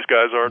 Hey, these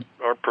guys aren't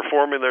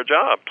performing their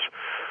jobs.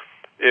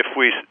 if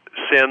we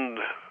send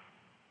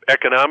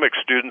economic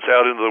students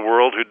out into the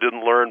world who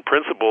didn't learn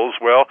principles,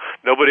 well,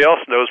 nobody else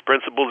knows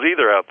principles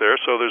either out there,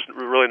 so there's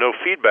really no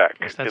feedback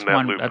in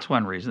that loop. That's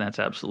one reason. That's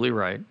absolutely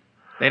right.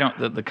 They don't.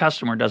 The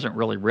customer doesn't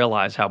really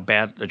realize how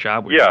bad a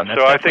job we've done.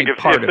 So I think if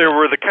there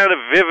were the kind of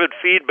vivid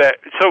feedback,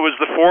 so it was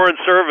the Foreign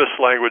Service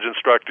language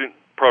instructing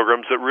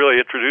programs that really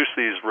introduced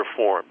these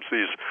reforms.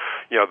 These,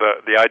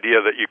 the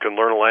idea that you can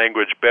learn a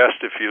language best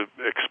if you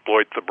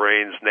exploit the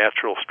brain's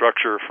natural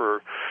structure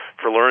for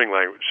learning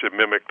language, to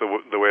mimic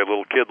the way a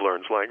little kid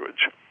learns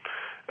language.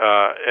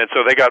 And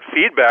so they got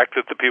feedback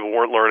that the people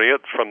weren't learning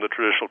it from the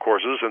traditional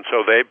courses, and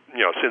so they,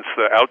 since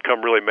the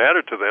outcome really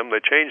mattered to them, they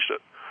changed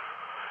it.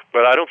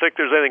 But I don't think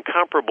there's anything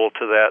comparable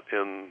to that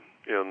in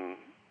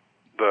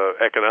the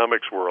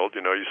economics world.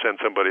 You send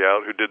somebody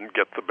out who didn't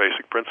get the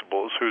basic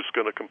principles, who's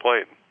going to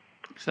complain?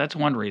 So that's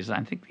one reason.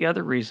 I think the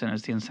other reason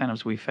is the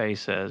incentives we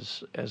face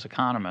as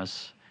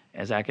economists,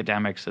 as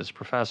academics, as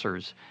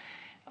professors.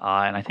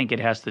 And I think it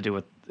has to do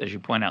with, as you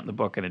point out in the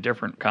book, in a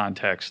different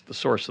context, the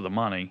source of the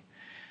money.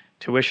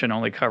 Tuition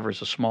only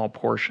covers a small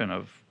portion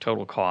of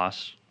total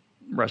costs.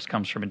 The rest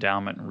comes from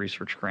endowment and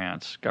research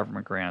grants,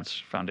 government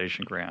grants,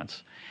 foundation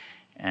grants.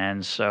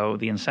 And so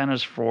the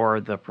incentives for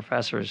the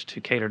professors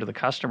to cater to the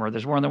customer,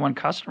 there's more than one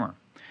customer.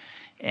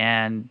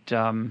 And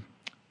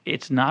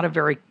it's not a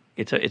very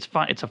it's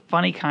a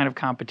funny kind of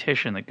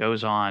competition that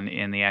goes on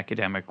in the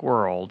academic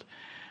world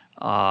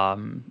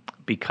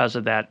because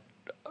of that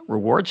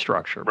reward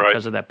structure,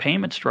 because of that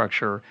payment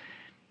structure.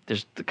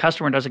 The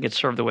customer doesn't get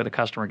served the way the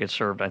customer gets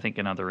served, I think,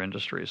 in other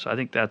industries. So I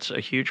think that's a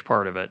huge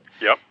part of it.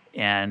 Yep.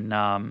 And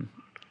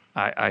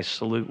I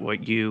salute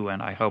what you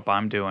and I hope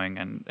I'm doing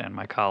and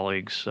my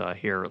colleagues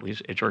here, at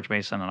least at George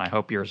Mason, and I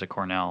hope yours at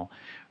Cornell,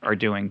 are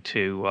doing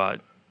to,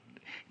 in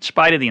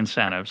spite of the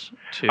incentives,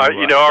 to...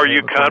 are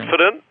you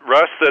confident,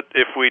 Russ, that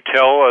if we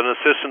tell an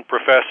assistant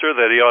professor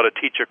that he ought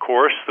to teach a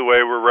course the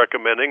way we're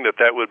recommending,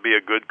 that would be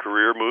a good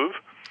career move?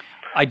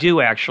 I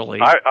do, actually.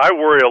 I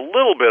worry a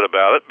little bit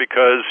about it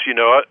because,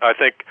 I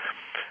think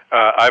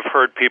I've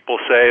heard people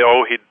say,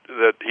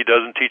 that he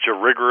doesn't teach a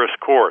rigorous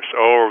course.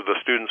 Or the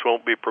students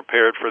won't be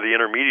prepared for the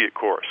intermediate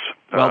course.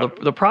 Well,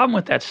 the problem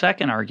with that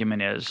second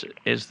argument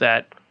is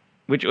that,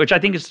 which I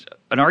think is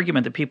an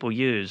argument that people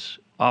use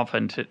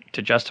often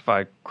to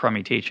justify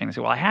crummy teaching. They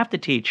say, well, I have to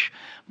teach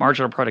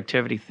marginal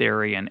productivity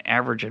theory and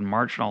average and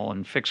marginal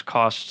and fixed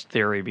costs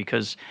theory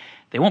because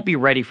they won't be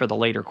ready for the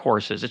later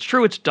courses. It's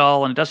true it's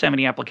dull and it doesn't have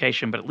any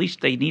application, but at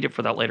least they need it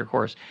for that later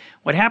course.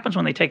 What happens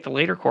when they take the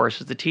later course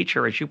is the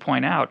teacher, as you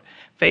point out,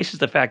 faces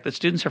the fact that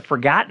students have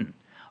forgotten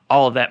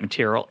all of that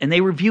material, and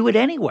they review it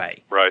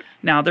anyway. Right.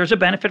 Now, there's a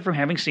benefit from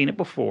having seen it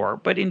before,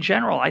 but in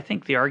general, I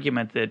think the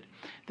argument that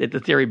the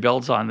theory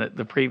builds on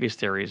the previous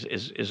theories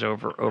is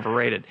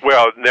overrated.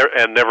 Well,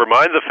 and never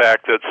mind the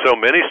fact that so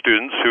many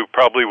students who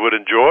probably would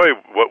enjoy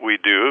what we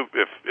do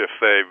if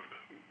they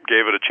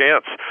gave it a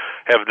chance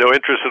have no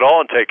interest at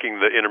all in taking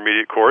the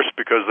intermediate course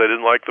because they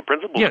didn't like the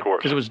principles course. Yeah,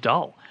 because it was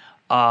dull.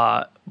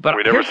 But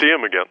we never see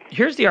them again.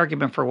 Here's the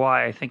argument for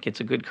why I think it's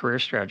a good career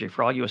strategy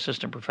for all you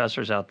assistant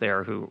professors out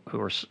there who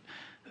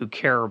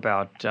care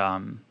about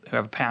who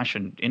have a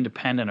passion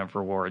independent of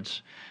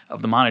rewards,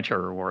 of the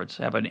monetary rewards,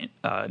 have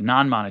a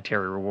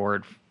non-monetary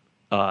reward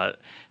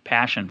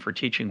passion for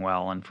teaching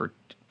well and for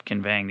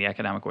conveying the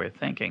economic way of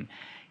thinking.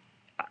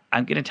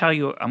 I'm going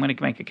to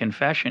make a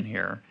confession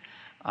here.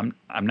 I'm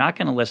not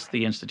going to list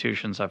the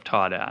institutions I've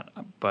taught at,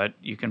 but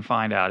you can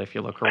find out if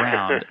you look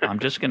around.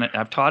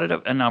 I've taught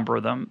at a number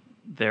of them.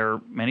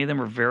 Many of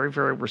them are very,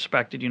 very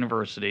respected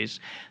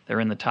universities. They're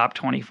in the top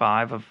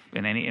 25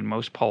 in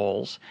most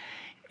polls.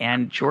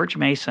 And George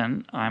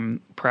Mason, I'm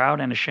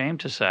proud and ashamed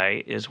to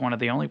say, is one of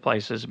the only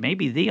places,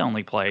 maybe the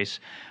only place,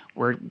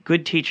 where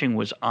good teaching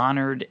was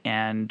honored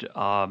and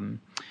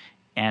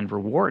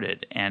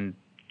rewarded. And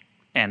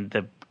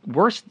the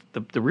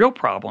real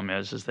problem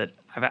is that,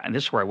 and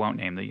this is where I won't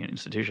name the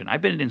institution.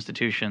 I've been at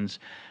institutions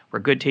where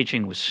good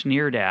teaching was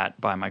sneered at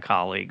by my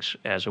colleagues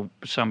as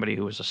somebody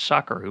who was a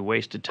sucker who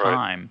wasted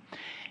time,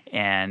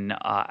 and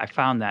I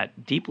found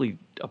that deeply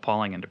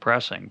appalling and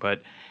depressing.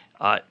 But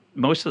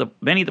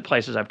many of the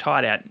places I've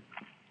taught at,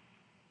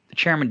 the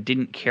chairman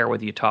didn't care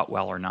whether you taught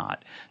well or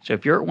not. So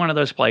if you're at one of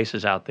those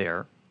places out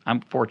there,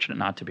 I'm fortunate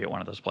not to be at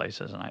one of those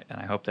places, and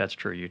I hope that's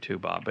true of you too,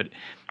 Bob. But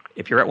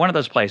if you're at one of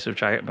those places,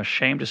 which I'm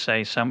ashamed to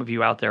say some of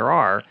you out there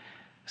are,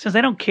 since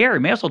they don't care, you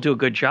may as well do a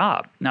good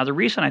job. Now, the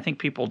reason I think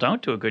people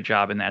don't do a good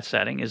job in that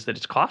setting is that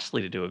it's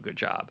costly to do a good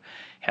job,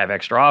 have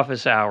extra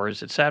office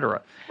hours,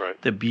 etc.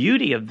 Right. The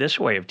beauty of this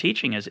way of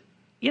teaching is,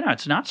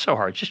 it's not so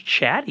hard. It's just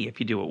chatty if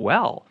you do it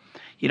well.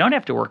 You don't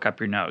have to work up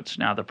your notes.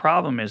 Now, the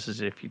problem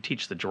is if you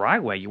teach the dry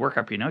way, you work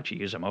up your notes, you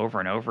use them over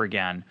and over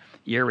again,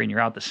 year in, year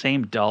out, the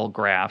same dull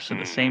graphs and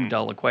the same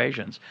dull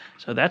equations.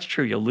 So that's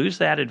true. You'll lose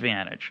that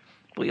advantage.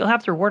 But you'll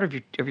have the reward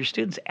of your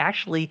students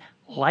actually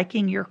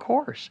liking your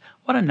course.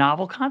 What a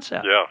novel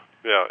concept.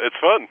 Yeah, it's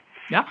fun.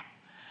 Yeah.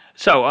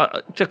 So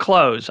to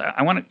close,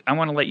 I want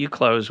to let you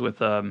close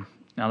with now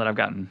that I've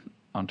gotten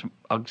onto,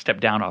 I'll step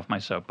down off my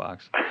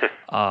soapbox.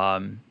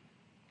 I'm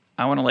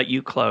I want to let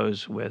you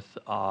close with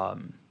a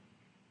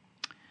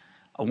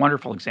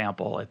wonderful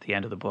example at the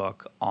end of the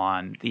book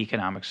on the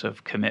economics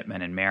of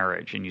commitment in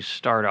marriage. And you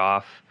start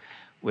off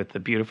with the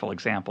beautiful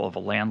example of a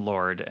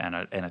landlord and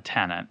a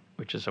tenant,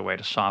 which is a way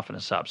to soften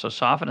us up. So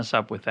soften us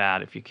up with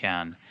that, if you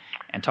can,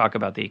 and talk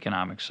about the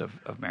economics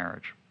of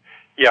marriage.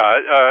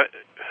 Yeah,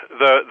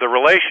 the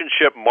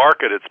relationship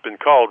market, it's been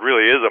called,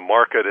 really is a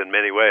market in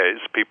many ways.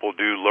 People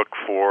do look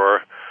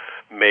for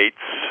mates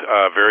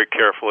very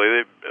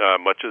carefully,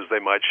 much as they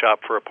might shop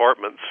for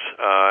apartments.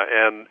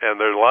 And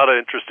there's a lot of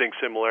interesting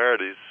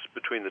similarities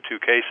between the two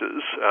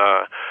cases.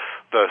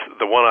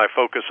 The one I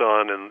focus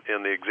on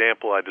in the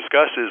example I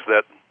discuss is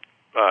that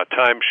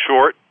time's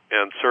short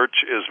and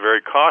search is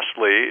very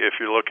costly. If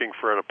you're looking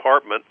for an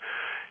apartment,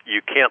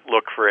 you can't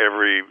look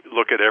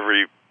at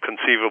every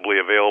conceivably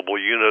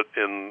available unit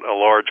in a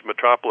large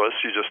metropolis.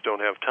 You just don't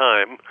have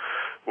time.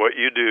 What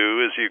you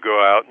do is you go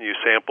out and you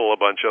sample a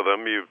bunch of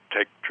them. You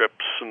take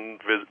trips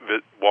and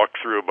walk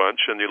through a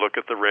bunch, and you look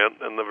at the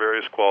rent and the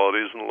various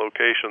qualities and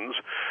locations,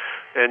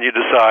 and you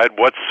decide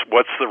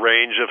what's the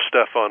range of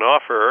stuff on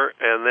offer,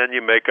 and then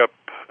you make up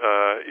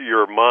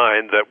your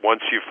mind that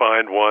once you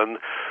find one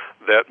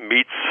that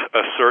meets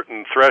a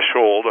certain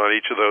threshold on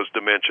each of those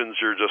dimensions,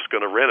 you're just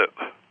going to rent it.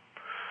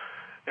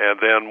 And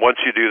then once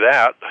you do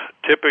that,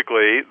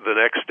 typically the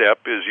next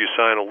step is you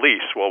sign a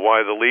lease. Well,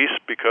 why the lease?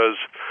 Because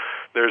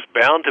there's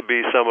bound to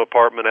be some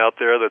apartment out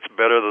there that's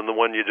better than the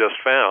one you just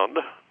found.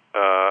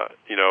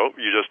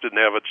 You just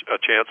didn't have a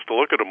chance to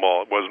look at them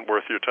all. It wasn't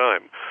worth your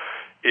time.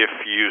 If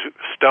you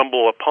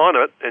stumble upon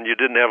it and you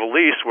didn't have a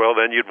lease, well,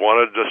 then you'd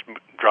want to just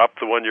drop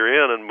the one you're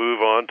in and move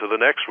on to the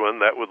next one.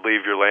 That would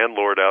leave your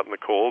landlord out in the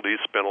cold. He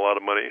spent a lot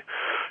of money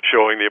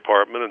showing the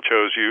apartment and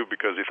chose you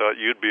because he thought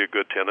you'd be a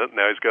good tenant.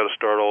 Now he's got to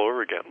start all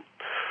over again.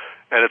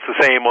 And it's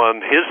the same on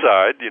his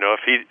side.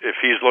 If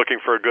he's looking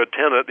for a good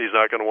tenant, he's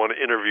not going to want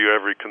to interview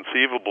every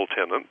conceivable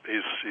tenant.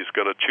 He's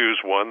going to choose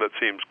one that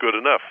seems good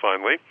enough,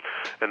 finally.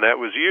 And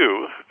that was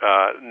you.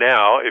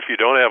 Now, if you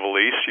don't have a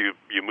lease,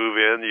 you move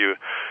in, you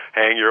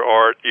hang your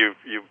art,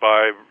 you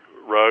buy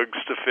rugs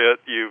to fit,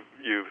 you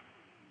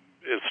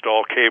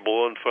install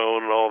cable and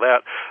phone and all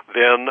that.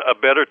 Then a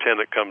better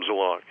tenant comes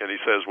along, and he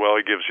says, well,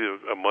 he gives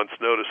you a month's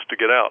notice to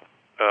get out.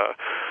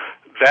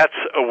 That's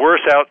a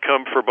worse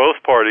outcome for both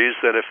parties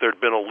than if there'd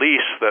been a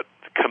lease that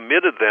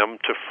committed them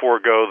to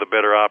forego the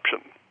better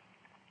option.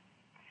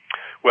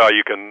 Well,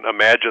 you can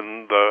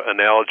imagine the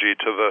analogy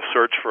to the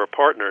search for a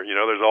partner.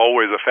 There's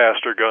always a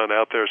faster gun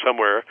out there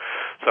somewhere,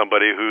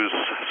 somebody who's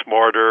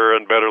smarter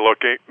and better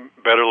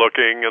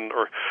looking and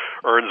or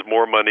earns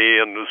more money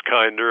and is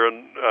kinder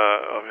and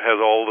has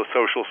all the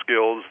social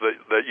skills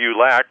that you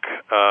lack.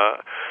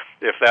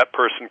 If that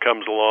person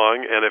comes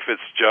along, and if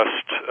it's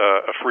just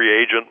a free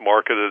agent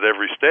marketed at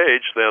every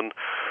stage, then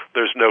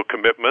there's no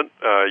commitment.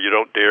 You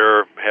don't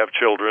dare have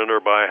children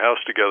or buy a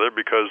house together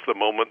because the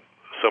moment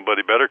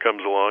somebody better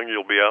comes along,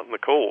 you'll be out in the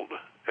cold.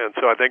 And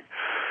so I think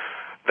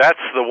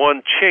that's the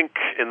one chink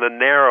in the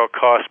narrow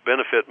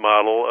cost-benefit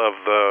model of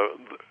the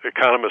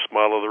economist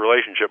model of the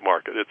relationship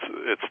market.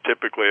 It's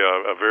typically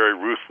a very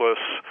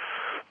ruthless,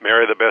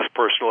 marry the best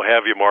person will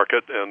have you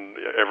market, and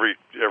every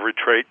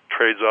trait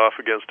trades off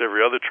against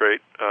every other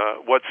trait.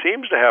 What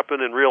seems to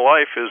happen in real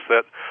life is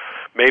that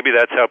maybe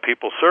that's how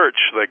people search.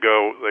 They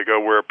go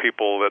where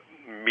people that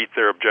meet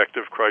their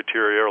objective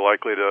criteria are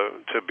likely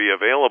to be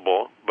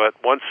available. But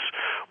once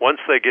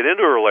they get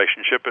into a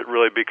relationship, it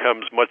really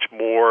becomes much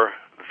more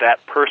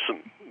that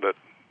person that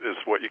is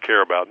what you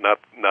care about, not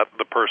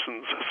the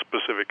person's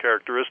specific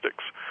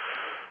characteristics.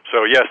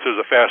 So yes, there's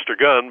a faster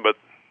gun, but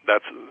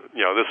that's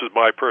this is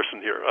my person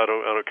here. I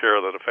don't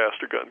care that a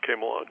faster gun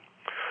came along.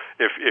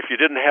 If you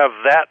didn't have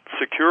that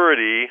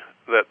security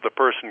that the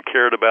person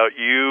cared about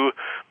you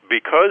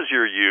because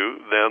you're you,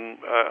 then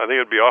I think it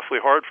would be awfully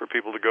hard for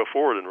people to go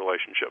forward in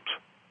relationships.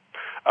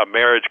 A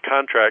marriage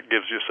contract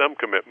gives you some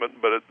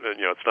commitment, but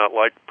it's not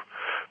like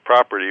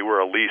property where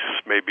a lease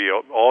may be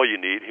all you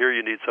need. Here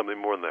you need something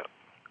more than that.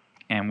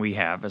 And we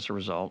have, as a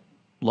result,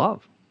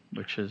 love,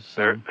 which is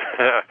the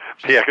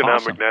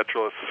economic awesome.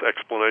 Naturalist's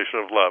explanation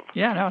of love.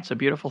 Yeah, no, it's a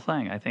beautiful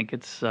thing. I think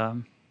it's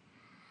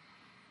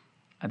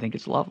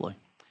lovely.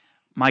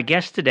 My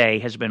guest today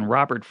has been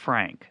Robert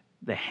Frank,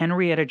 the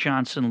Henrietta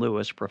Johnson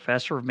Lewis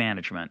Professor of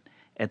Management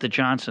at the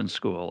Johnson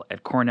School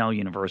at Cornell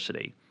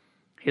University.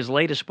 His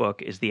latest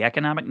book is The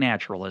Economic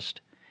Naturalist,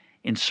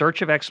 In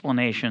Search of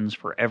Explanations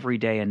for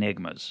Everyday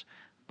Enigmas.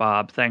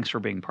 Bob, thanks for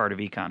being part of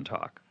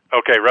EconTalk.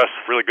 Okay, Russ,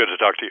 really good to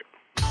talk to you.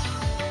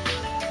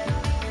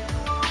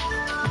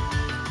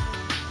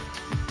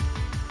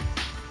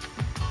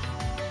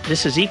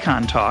 This is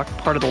EconTalk,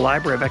 part of the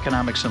Library of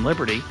Economics and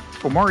Liberty.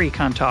 For more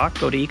EconTalk,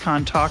 go to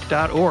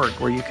econtalk.org,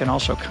 where you can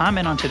also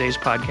comment on today's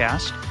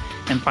podcast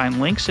and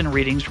find links and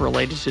readings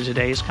related to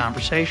today's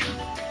conversation.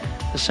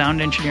 The sound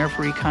engineer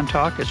for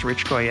EconTalk is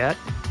Rich Goyette.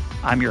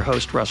 I'm your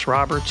host, Russ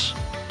Roberts.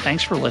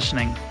 Thanks for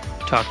listening.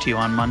 Talk to you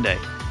on Monday.